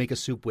make a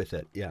soup with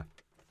it. Yeah,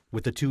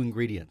 with the 2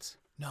 ingredients.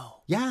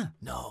 No. Yeah.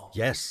 No.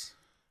 Yes.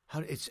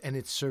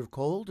 It's served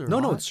cold or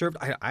No, hot? it's served.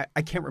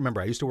 I can't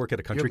remember. I used to work at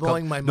a country You're club.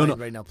 blowing my mind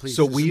right now, please.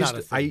 So This we is used not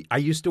a to. thing. I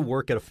used to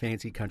work at a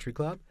fancy country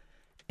club,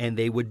 and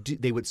they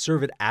would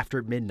serve it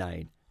after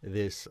midnight.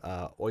 This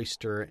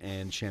oyster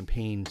and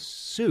champagne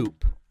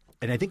soup.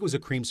 And I think it was a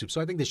cream soup. So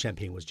I think the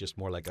champagne was just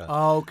more like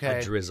a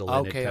drizzle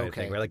in it kind of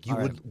thing, right? Like you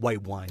All would right.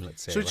 white wine,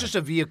 let's say. So it's right? just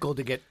a vehicle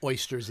to get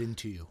oysters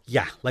into you.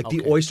 Yeah, like the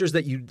Okay. oysters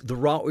the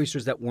raw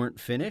oysters that weren't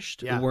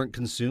finished, Yeah. weren't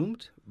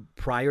consumed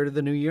prior to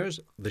the New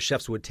Year's, the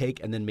chefs would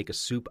take and then make a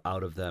soup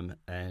out of them,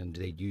 and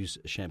they'd use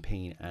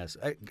champagne as.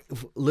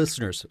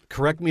 Listeners,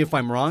 correct me if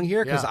I'm wrong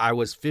here, because Yeah. I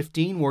was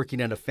 15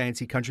 working at a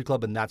fancy country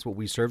club, and that's what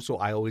we served, so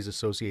I always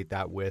associate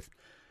that with,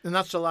 And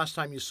that's the last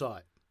time you saw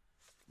it.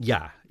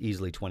 yeah,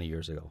 easily 20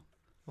 years ago.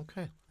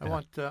 Okay. I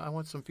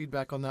want some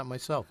feedback on that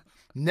myself.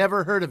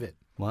 Never heard of it.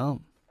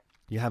 Well,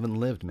 you haven't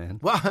lived, man.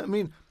 Well, I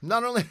mean,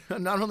 not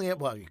only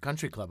at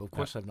country club, of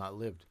course I've not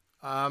lived.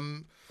 How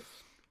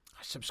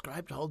I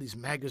subscribed to all these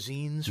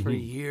magazines for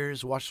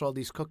years, watched all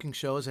these cooking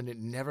shows, and it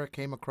never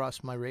came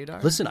across my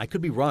radar. Listen, I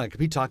could be wrong. I could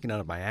be talking out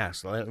of my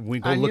ass. We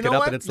go And look you know it up,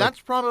 what? and it's That's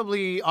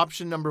probably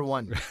option number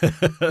one,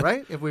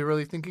 right? If we're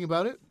really thinking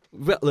about it.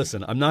 Well,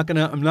 listen, I'm not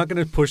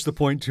gonna push the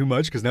point too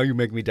much because now you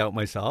make me doubt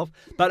myself.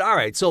 But all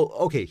right, so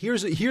okay,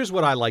 here's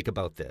what I like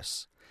about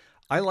this.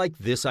 I like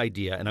this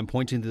idea, and I'm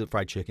pointing to the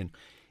fried chicken.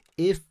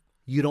 If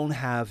you don't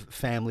have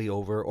family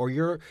over, or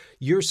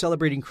you're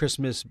celebrating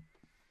Christmas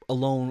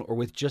alone or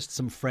with just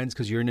some friends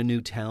because you're in a new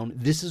town,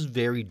 this is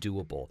very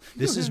doable.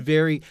 This is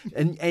very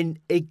and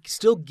it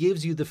still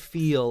gives you the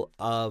feel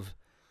of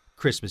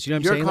Christmas. You know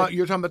what I'm saying?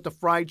 You're talking about the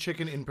fried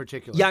chicken in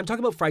particular. Yeah, I'm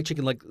talking about fried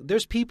chicken. Like,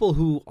 there's people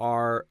who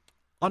are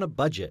on a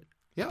budget.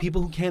 Yeah.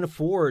 People who can't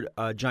afford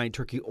a giant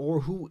turkey, or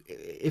who,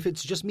 if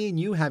it's just me and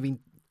you having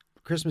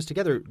Christmas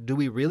together, do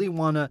we really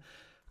want to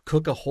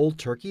cook a whole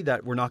turkey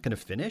that we're not going to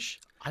finish?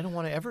 I don't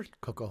want to ever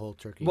cook a whole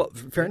turkey. Well,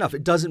 fair enough.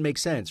 It doesn't make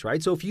sense,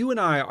 right? So if you and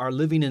I are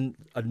living in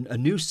a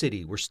new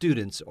city, we're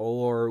students,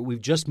 or we've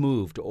just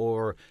moved,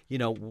 or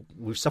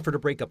we've suffered a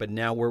breakup and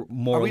now we're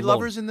more Are we alone.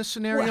 lovers in this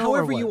scenario? Well,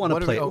 however you want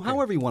to play. Okay.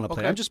 However you want to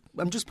play. Okay.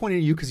 I'm just pointing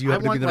at you because you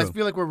happen to be in the room. I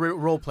feel like we're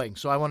role playing,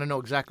 so I want to know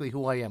exactly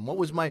who I am.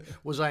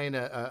 Was I in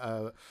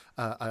a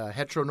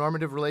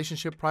heteronormative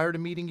relationship prior to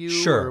meeting you?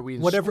 Sure. Or are we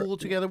in Whatever. school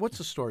together? What's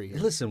the story here?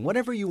 Listen,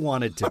 whatever you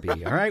want it to be,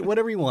 all right?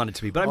 Whatever you want it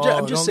to be. But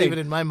I'm just don't saying. leave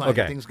it in my mind.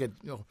 Okay. Things get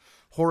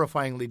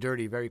horrifyingly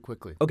dirty very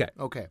quickly. Okay.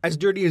 Okay. As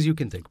dirty as you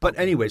can think. But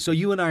anyway, so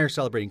you and I are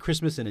celebrating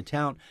Christmas in a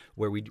town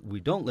where we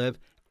don't live,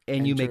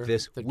 and you make Enter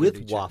this the with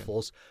dirty chicken.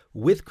 waffles,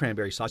 with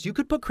cranberry sauce. You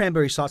could put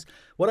cranberry sauce.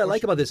 What I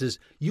like about this is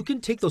you can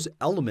take those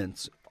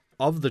elements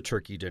of the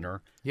turkey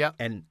dinner Yeah.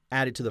 and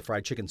add it to the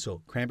fried chicken.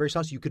 So cranberry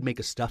sauce, you could make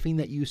a stuffing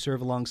that you serve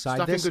alongside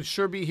Stuffing this. could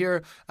sure be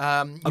here.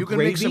 You can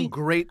make some gravy?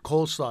 great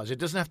coleslaws. It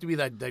doesn't have to be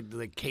that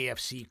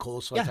KFC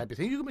coleslaw Yeah. type of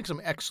thing. You can make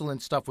some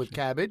excellent stuff with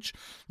cabbage.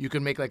 You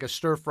can make like a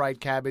stir-fried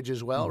cabbage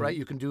as well, Mm-hmm. right?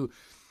 You can do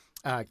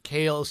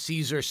kale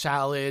Caesar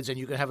salads, and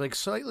you can have like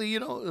slightly,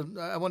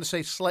 I want to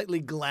say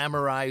slightly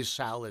glamorized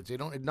salads.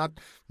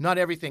 Not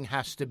everything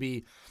has to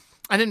be.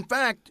 And in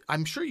fact,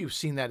 I'm sure you've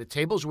seen that at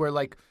tables where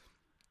like,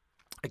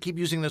 I keep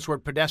using this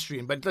word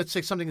pedestrian, but let's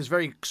say something is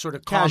very sort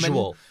of common,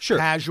 Casual. Sure.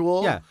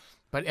 casual, Yeah.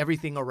 but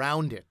everything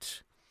around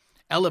it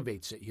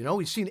elevates it.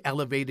 We've seen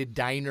elevated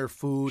diner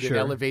food Sure. and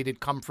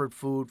elevated comfort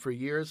food for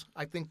years.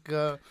 I think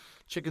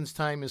chicken's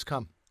time has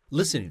come.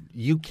 Listen,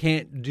 you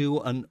can't do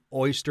an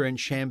oyster and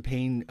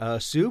champagne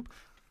soup.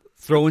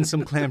 Throw in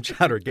some clam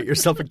chowder. Get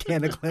yourself a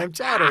can of clam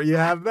chowder. You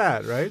have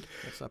that, right?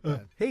 That's not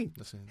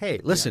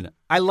bad. Listen.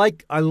 I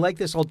like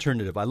this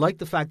alternative. I like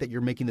the fact that you're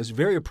making this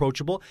very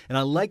approachable, and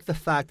I like the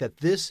fact that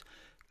this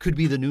could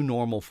be the new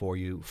normal for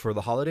you for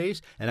the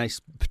holidays. And I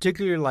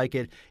particularly like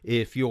it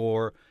if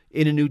you're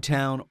in a new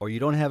town or you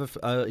don't have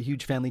a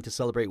huge family to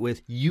celebrate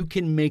with. You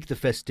can make the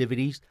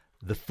festivities.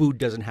 The food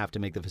doesn't have to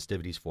make the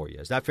festivities for you.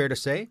 Is that fair to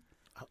say?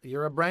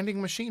 You're a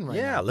branding machine right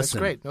now. Yeah, listen.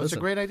 That's great. That's listen.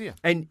 a great idea.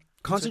 And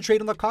concentrate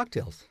on the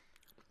cocktails.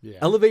 Yeah.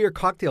 Elevate your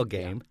cocktail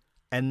game,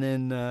 and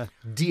then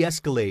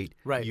de-escalate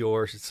Right.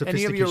 your sophistication.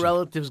 Any of your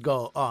relatives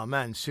go, oh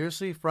man,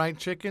 seriously, fried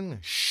chicken?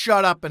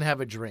 Shut up and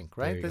have a drink,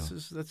 right? There you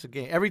That's a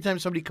game. Every time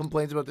somebody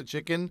complains about the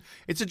chicken,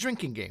 it's a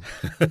drinking game.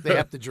 They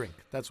have to drink.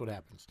 That's what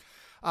happens.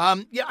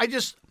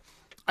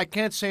 I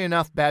can't say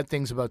enough bad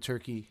things about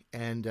turkey,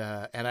 and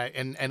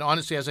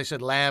honestly, as I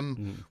said,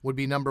 lamb would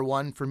be number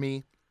one for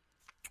me.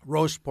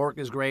 Roast pork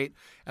is great,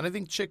 and I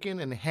think chicken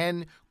and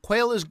hen,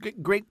 quail is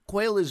great.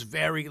 Quail is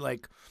very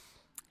like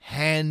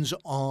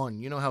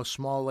hands-on. You know how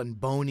small and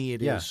bony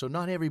it is, Yeah. so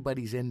not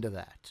everybody's into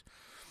that.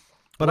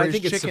 But I Whereas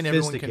think it's chicken,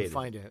 everyone sophisticated. can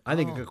find it. I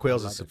think Oh,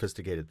 quail's I a love it.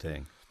 sophisticated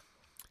thing.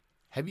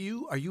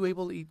 Are you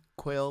able to eat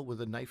quail with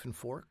a knife and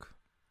fork?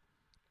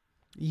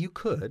 You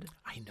could.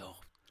 I know.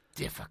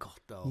 Difficult,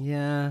 though.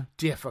 Yeah.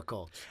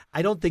 Difficult.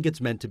 I don't think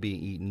it's meant to be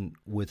eaten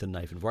with a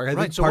knife and fork. I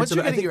Right, think so parts once you're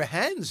of it, I getting think-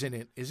 your hands in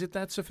it, is it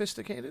that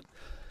sophisticated?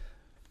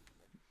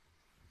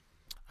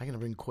 I'm going to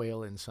bring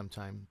quail in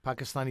sometime.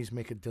 Pakistanis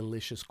make a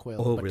delicious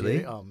quail. Oh, but really?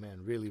 they- oh,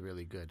 man, really,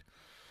 really good.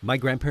 My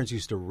grandparents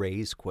used to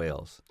raise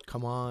quails.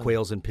 Come on.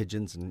 Quails and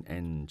pigeons and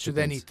chickens. To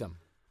then eat them.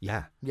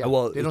 Yeah. Yeah,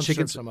 Well, they don't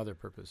chickens. serve some other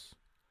purpose.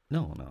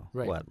 No.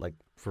 Right. What? Like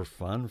for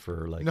fun?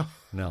 For like? No.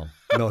 No.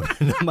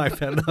 Not my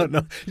family.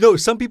 No. No.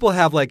 Some people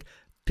have like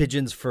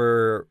pigeons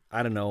for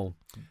I don't know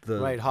the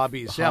Right,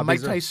 hobbies. Yeah, Mike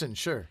hobbies or- Tyson,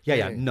 sure.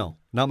 Yeah. No,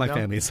 not my No?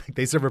 family. It's like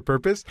they serve a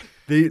purpose.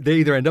 They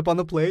either end up on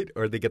the plate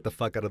or they get the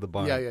fuck out of the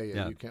barn. Yeah.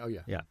 You can. Oh,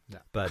 yeah. Yeah. Yeah.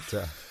 But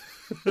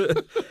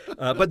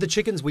but the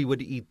chickens we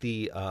would eat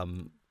the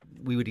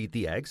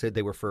eggs.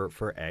 They were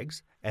for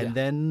eggs, and Yeah.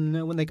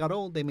 then when they got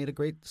old, they made a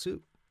great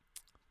soup.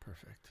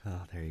 Perfect.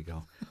 Oh, there you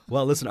go.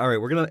 Well, listen. All right,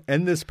 we're gonna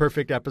end this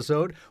perfect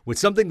episode with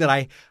something that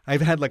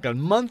I've had like a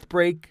month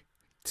break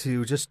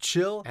to just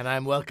chill. And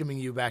I'm welcoming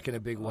you back in a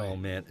big way. Oh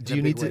man, In do a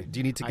you big need to? way. Do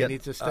you need to I get?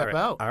 need to All step right.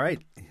 out. All right,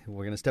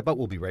 we're gonna step out.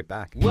 We'll be right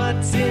back.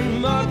 What's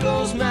in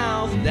Marco's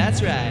mouth?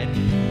 That's right.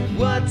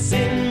 What's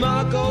in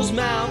Marco's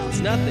mouth? It's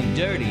nothing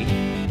dirty.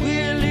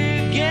 Will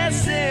he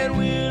guess it?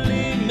 Will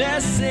he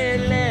mess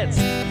it? Let's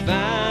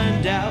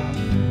find out.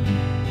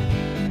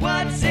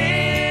 What's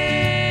in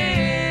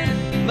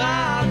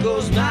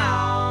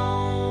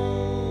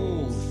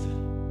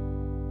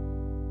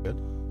Good.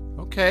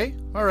 Okay.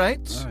 All right.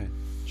 All right.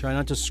 Try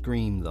not to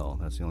scream, though.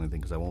 That's the only thing,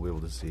 because I won't be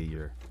able to see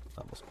your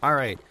levels. All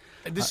right.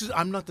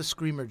 I'm not the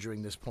screamer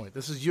during this point.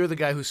 You're the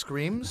guy who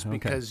screams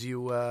because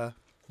you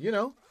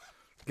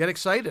get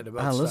excited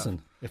about stuff.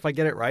 Listen, if I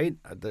get it right,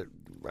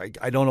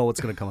 I don't know what's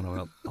going to come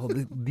out. Oh,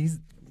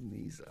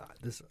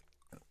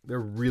 they're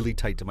really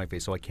tight to my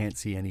face, so I can't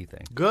see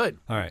anything. Good.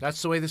 All right.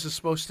 That's the way this is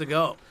supposed to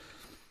go.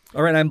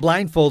 All right, I'm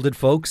blindfolded,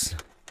 folks.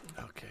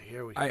 Okay,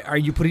 here we go. Are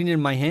you putting it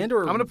in my hand, or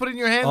I'm going to put it in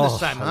your hand this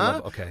time,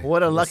 huh? Okay.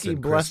 What a lucky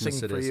Listen, blessing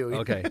Christmas for it is. you.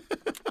 Okay.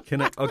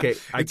 Can I? Okay.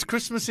 It's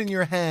Christmas in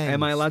your hand.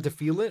 Am I allowed to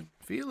feel it?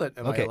 Feel it.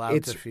 Am Okay. I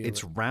allowed to feel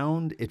It's it?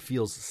 round. It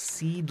feels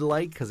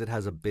seed-like because it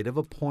has a bit of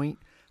a point,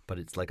 but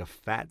it's like a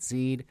fat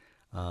seed.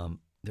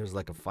 There's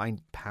like a fine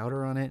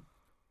powder on it.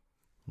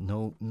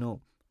 No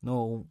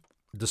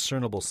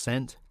discernible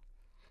scent.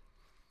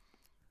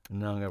 And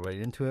now I'm going to bite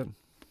into it.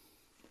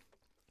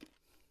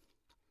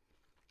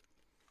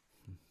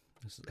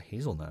 This is a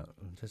hazelnut.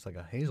 It tastes like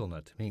a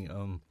hazelnut to me.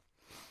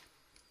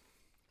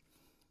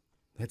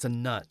 It's a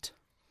nut.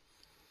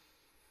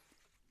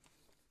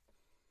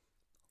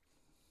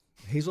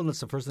 Hazelnut's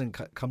the first thing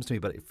that comes to me,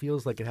 but it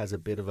feels like it has a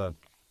bit of a.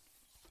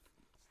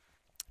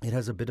 It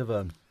has a bit of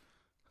a.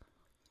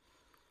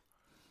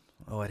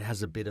 Oh, it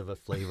has a bit of a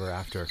flavor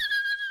after.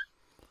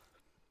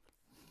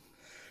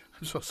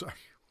 I'm so sorry.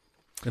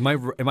 Am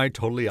I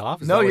totally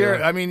off? No,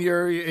 you're. I mean,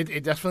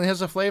 It definitely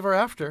has a flavor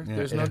after. Yeah,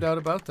 There's no doubt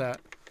about that.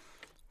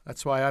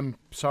 That's why I'm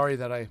sorry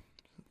that I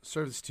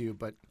served this to you.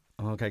 But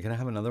okay, can I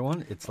have another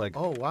one? It's like.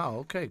 oh wow,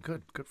 okay,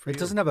 good for you. It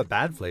doesn't have a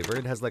bad flavor.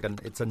 It has like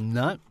it's a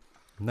nut,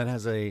 and that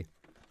has a.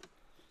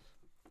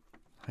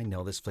 I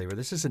know this flavor.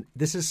 This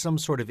is some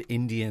sort of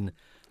Indian,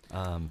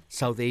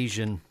 South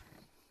Asian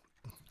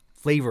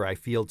flavor I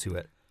feel to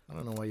it. I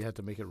don't know why you had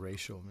to make it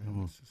racial, man.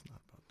 Mm-hmm. This is not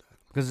about that.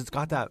 Because it's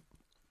got that.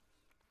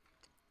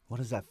 What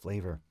is that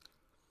flavor?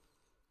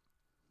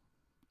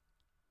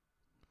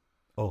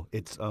 Oh,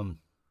 it's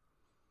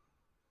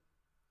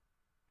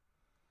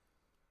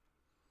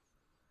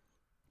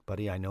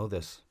buddy, I know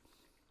this.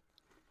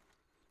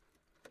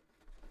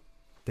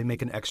 They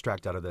make an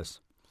extract out of this.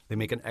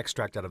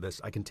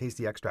 I can taste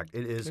the extract.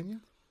 It is. Can you?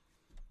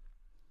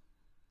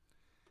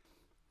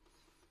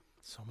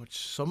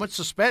 So much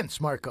suspense,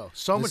 Marco.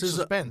 Much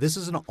suspense. This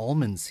is an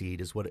almond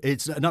seed, is what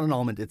it's not an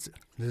almond. Is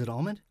it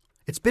almond?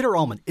 It's bitter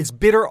almond. It's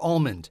bitter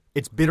almond.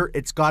 It's bitter.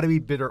 It's got to be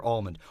bitter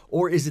almond,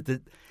 or is it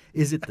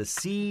the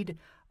seed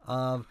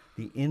of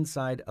the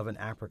inside of an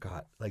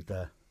apricot?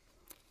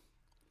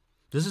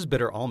 This is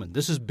bitter almond.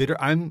 This is bitter.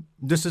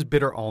 This is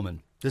bitter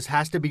almond. This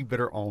has to be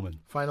bitter almond.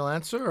 Final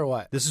answer or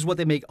what? This is what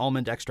they make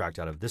almond extract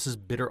out of. This is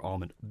bitter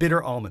almond.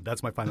 Bitter almond.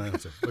 That's my final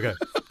answer. Okay.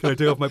 Can I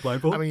take off my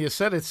blindfold? I mean, you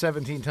said it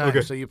 17 times, Okay.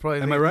 so you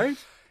probably. Am I right?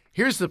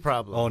 Here's the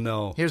problem. Oh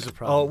no. Here's the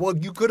problem. Oh well,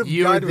 you could have.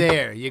 You're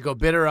there. You go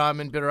bitter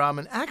almond.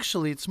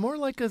 Actually, it's more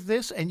like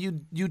this, and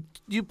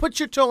you put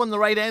your toe in the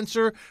right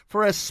answer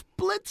for a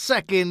split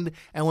second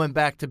and went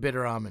back to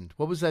bitter almond.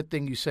 What was that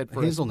thing you said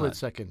for Hazelnut. a split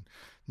second?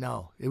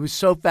 No, it was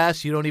so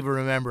fast you don't even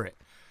remember it.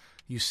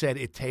 You said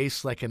it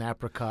tastes like an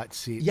apricot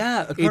seed.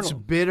 Yeah, a kernel. It's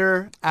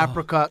bitter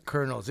apricot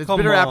kernels. It's Come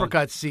bitter on.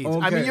 apricot seeds.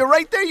 I Okay. mean, you're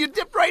right there. You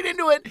dipped right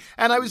into it,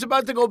 and I was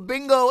about to go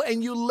bingo,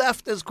 and you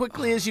left as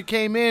quickly as you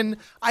came in.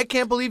 I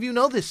can't believe you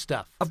know this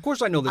stuff. Of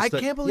course, I know this. I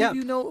stuff. can't believe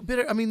you know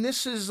bitter. I mean,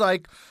 this is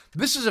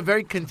a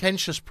very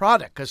contentious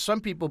product because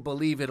some people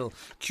believe it'll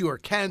cure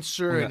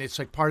cancer and it's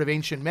like part of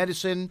ancient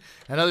medicine,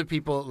 and other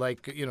people,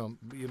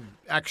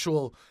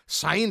 actual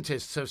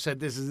scientists have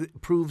said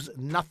proves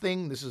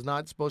nothing. This is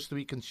not supposed to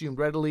be consumed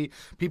readily.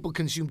 People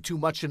consume too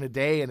much in a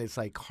day, and it's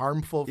like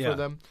harmful for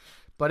them.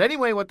 But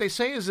anyway, what they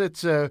say is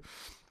it's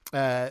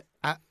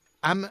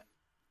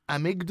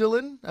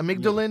amygdalin.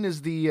 Amygdalin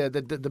is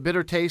the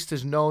bitter taste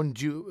is known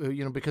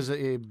because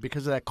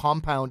of that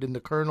compound in the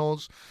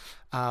kernels.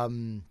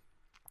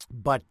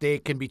 But they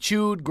can be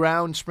chewed,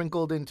 ground,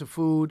 sprinkled into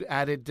food,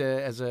 added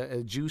as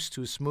a juice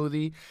to a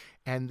smoothie,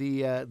 and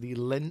the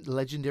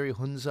legendary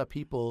Hunza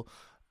people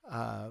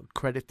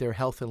credit their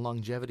health and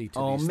longevity to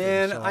Oh these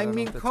man, things. So I don't know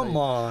mean, what to come tell you.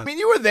 on. I mean,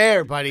 you were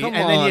there, buddy, Come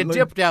and then on, you like-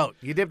 dipped out.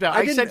 You dipped out.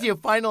 I didn't- said to you,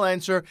 final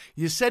answer.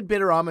 You said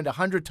bitter almond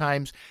 100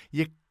 times.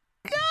 You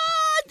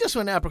just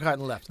went apricot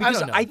and left. Because I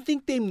don't know. I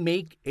think they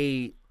make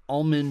a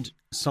almond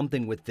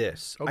something with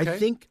this.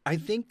 Okay. I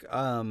think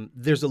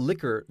there's a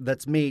liquor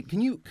that's made.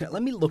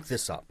 Let me look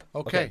this up.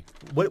 Okay.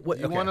 What You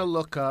okay. want to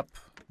look up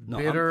No,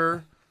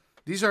 bitter.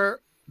 These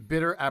are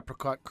bitter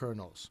apricot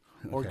kernels.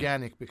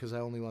 Organic, because I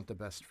only want the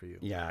best for you.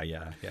 Yeah.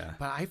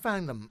 But I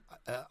find them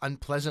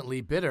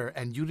unpleasantly bitter,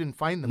 and you didn't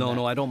find them.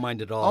 No, I don't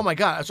mind at all. Oh my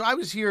God! So I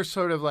was here,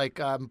 sort of like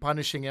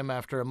punishing him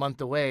after a month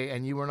away,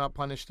 and you were not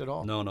punished at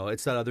all. No,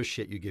 it's that other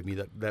shit you give me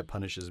that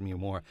punishes me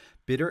more.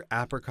 Bitter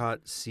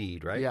apricot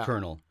seed, right? Yeah.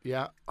 Kernel.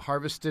 Yeah,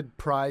 harvested,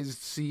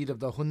 prized seed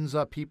of the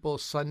Hunza people,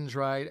 sun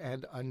dried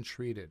and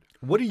untreated.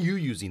 What are you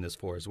using this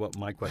for? Is what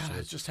my question I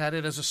is. just had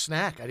it as a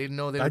snack. I didn't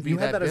know they would be You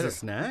had that bitter. as a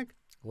snack?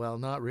 Well,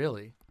 not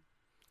really.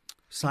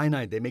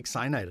 Cyanide. They make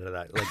cyanide out of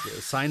that. Like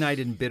cyanide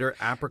in bitter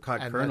apricot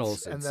And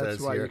kernels. that's it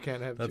says why here. you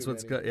can't have That's too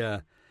what's many. good. Yeah.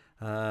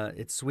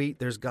 It's sweet.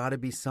 There's got to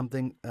be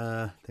something.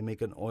 They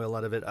make an oil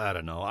out of it. I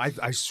don't know.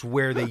 I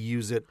swear they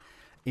use it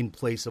in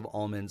place of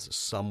almonds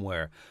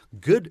somewhere.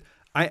 Good.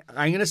 I'm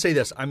going to say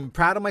this. I'm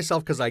proud of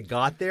myself because I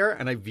got there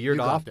and I veered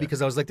off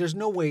because I was like, there's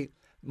no way.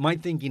 My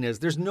thinking is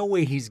there's no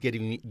way he's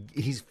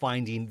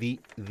finding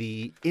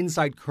the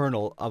inside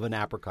kernel of an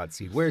apricot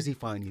seed. Where is he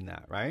finding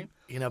that, right?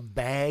 In a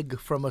bag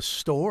from a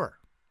store.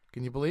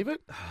 Can you believe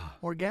it?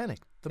 Organic.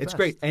 It's best.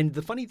 great. And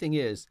the funny thing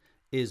is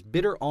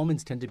bitter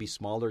almonds tend to be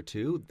smaller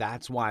too.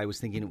 That's why I was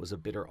thinking it was a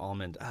bitter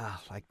almond.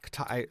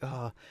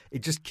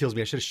 It just kills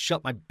me. I should have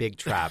shut my big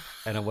trap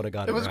and I would have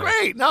got it. It was right.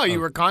 great. No, you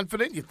were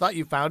confident. You thought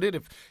you found it.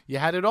 If you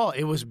had it all,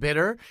 it was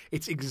bitter.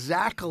 It's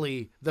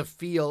exactly the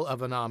feel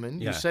of an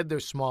almond. Yeah. You said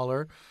they're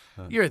smaller.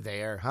 You're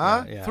there,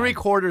 huh? Yeah.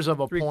 3/4 of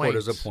a point. 3/4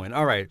 of a point.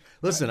 All right.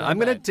 Listen, I'm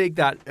going to take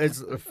that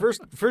as the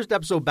first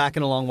episode back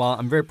in a long while.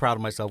 I'm very proud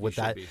of myself with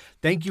that.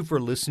 Thank you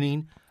for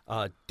listening.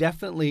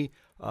 Definitely,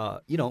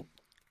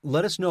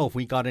 let us know if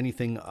we got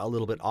anything a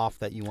little bit off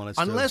that you want us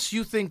to. Unless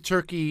you think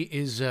turkey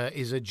is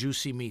a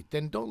juicy meat,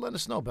 then don't let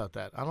us know about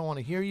that. I don't want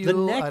to hear you. The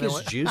neck is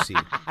juicy.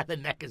 The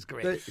neck is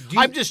great.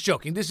 I'm just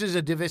joking. This is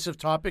a divisive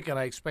topic, and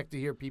I expect to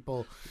hear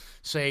people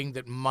saying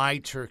that my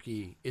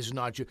turkey is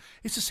not juicy.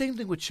 It's the same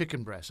thing with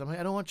chicken breast. I mean,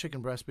 I don't want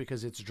chicken breast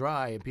because it's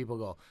dry, and people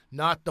go,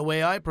 not the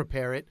way I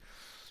prepare it.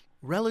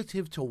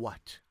 Relative to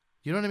what?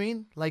 You know what I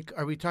mean? Like,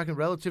 are we talking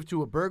relative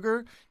to a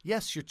burger?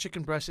 Yes, your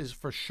chicken breast is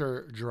for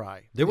sure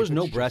dry. There was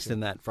no breast in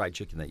that fried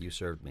chicken that you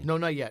served me. No,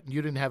 not yet.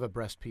 You didn't have a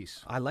breast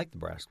piece. I like the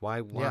breast.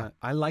 Why? Yeah.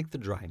 I like the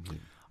dry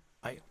meat.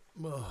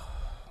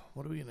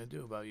 What are we going to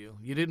do about you?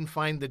 You didn't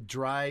find the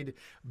dried,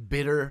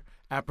 bitter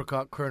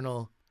apricot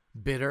kernel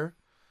bitter?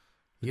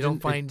 You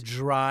don't find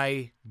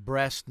dry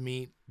breast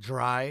meat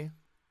dry?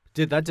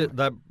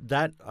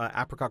 That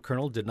apricot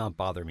kernel did not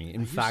bother me.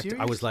 In fact, serious?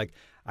 I was like,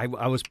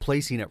 I was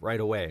placing it right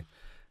away.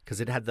 Because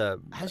it had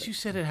As you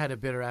said, it had a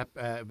bitter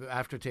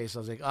aftertaste. I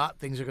was like,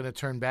 things are going to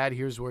turn bad.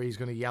 Here's where he's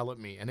going to yell at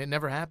me. And it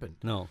never happened.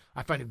 No.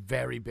 I find it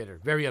very bitter,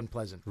 very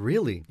unpleasant.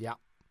 Really? Yeah.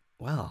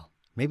 Well,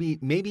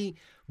 maybe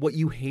what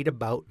you hate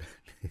about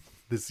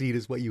the seed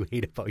is what you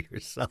hate about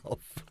yourself.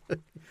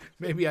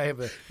 Maybe I have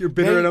a... You're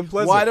bitter and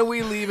unpleasant. Why don't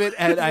we leave it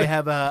and I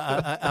have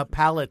a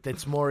palate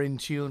that's more in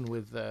tune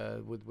with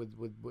the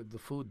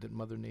food that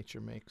Mother Nature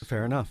makes.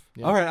 Fair enough.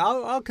 Yeah. All right,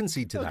 I'll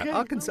concede to that.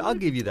 Okay. I'll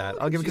give you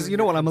that. I'll give because you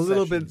know what? I'm a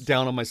little bit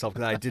down on myself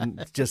because I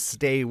didn't just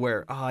stay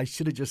where I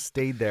should have just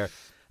stayed there.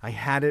 I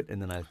had it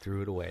and then I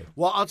threw it away.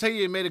 Well, I'll tell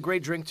you made a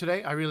great drink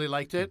today. I really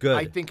liked it. Good.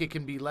 I think it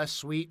can be less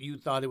sweet. You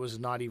thought it was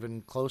not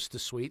even close to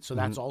sweet, so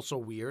that's also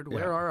weird.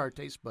 Where are our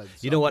taste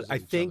buds? You know what? I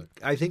think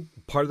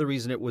part of the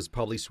reason it was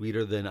probably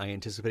sweeter than I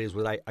anticipated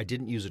was I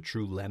didn't use a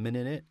true lemon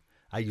in it.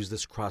 I used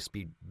this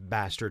Crosby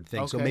bastard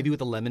thing. So maybe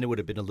with a lemon it would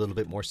have been a little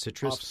bit more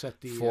citrus offset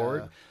the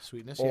forward.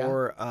 Sweetness.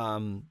 Or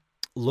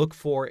look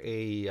for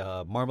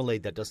a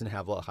marmalade that doesn't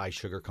have a high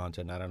sugar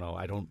content. I don't know.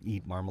 I don't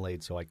eat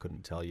marmalade, so I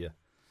couldn't tell you.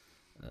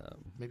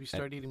 Maybe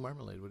start eating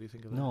marmalade. What do you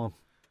think of that? No,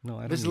 I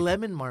don't. There's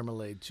lemon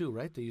marmalade too,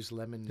 right? They use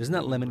lemon. Isn't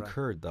that lemon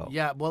curd though?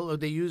 Yeah, well,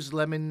 they use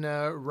lemon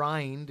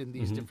rind in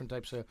these different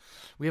types of.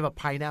 We have a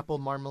pineapple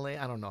marmalade.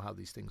 I don't know how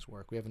these things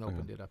work. We haven't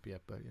opened it up yet,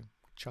 but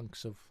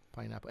chunks of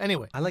pineapple.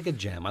 Anyway, I like a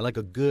jam. I like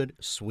a good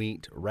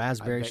sweet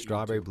raspberry,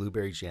 strawberry,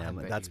 blueberry jam.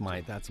 That's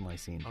my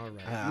scene. All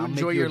right. You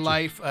enjoy your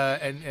life,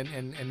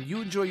 and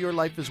you enjoy your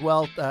life as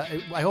well.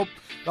 I hope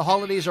the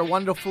holidays are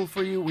wonderful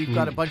for you. We've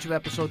got a bunch of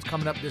episodes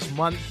coming up this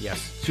month.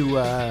 Yes. To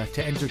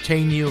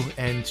entertain you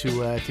and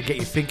to get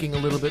you thinking a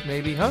little bit,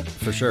 maybe, huh?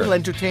 For sure. A little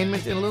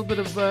entertainment and a little bit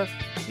of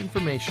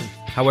information.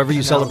 However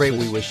you celebrate,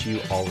 we wish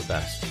you all the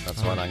best.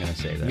 That's what I'm going to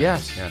say there.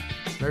 Yes. Yeah.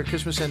 Merry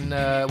Christmas and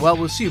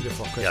we'll see you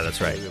before Christmas. Yeah,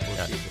 that's right. We'll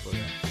see you before that.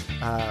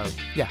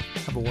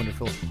 Have a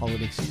wonderful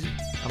holiday season.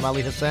 I'm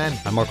Ali Hassan.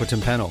 I'm Marco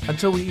Timpano.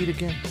 Until we eat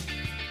again.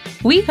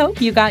 We hope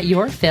you got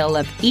your fill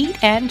of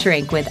Eat and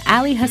Drink with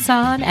Ali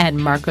Hassan and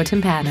Marco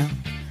Timpano.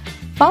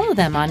 Follow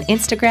them on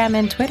Instagram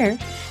and Twitter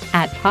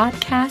at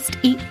Podcast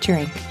Eat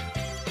Drink.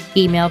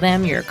 Email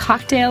them your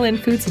cocktail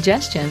and food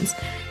suggestions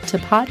to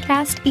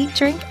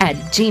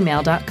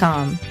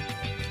podcasteatdrink@gmail.com.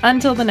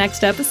 Until the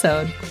next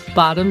episode,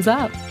 bottoms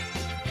up.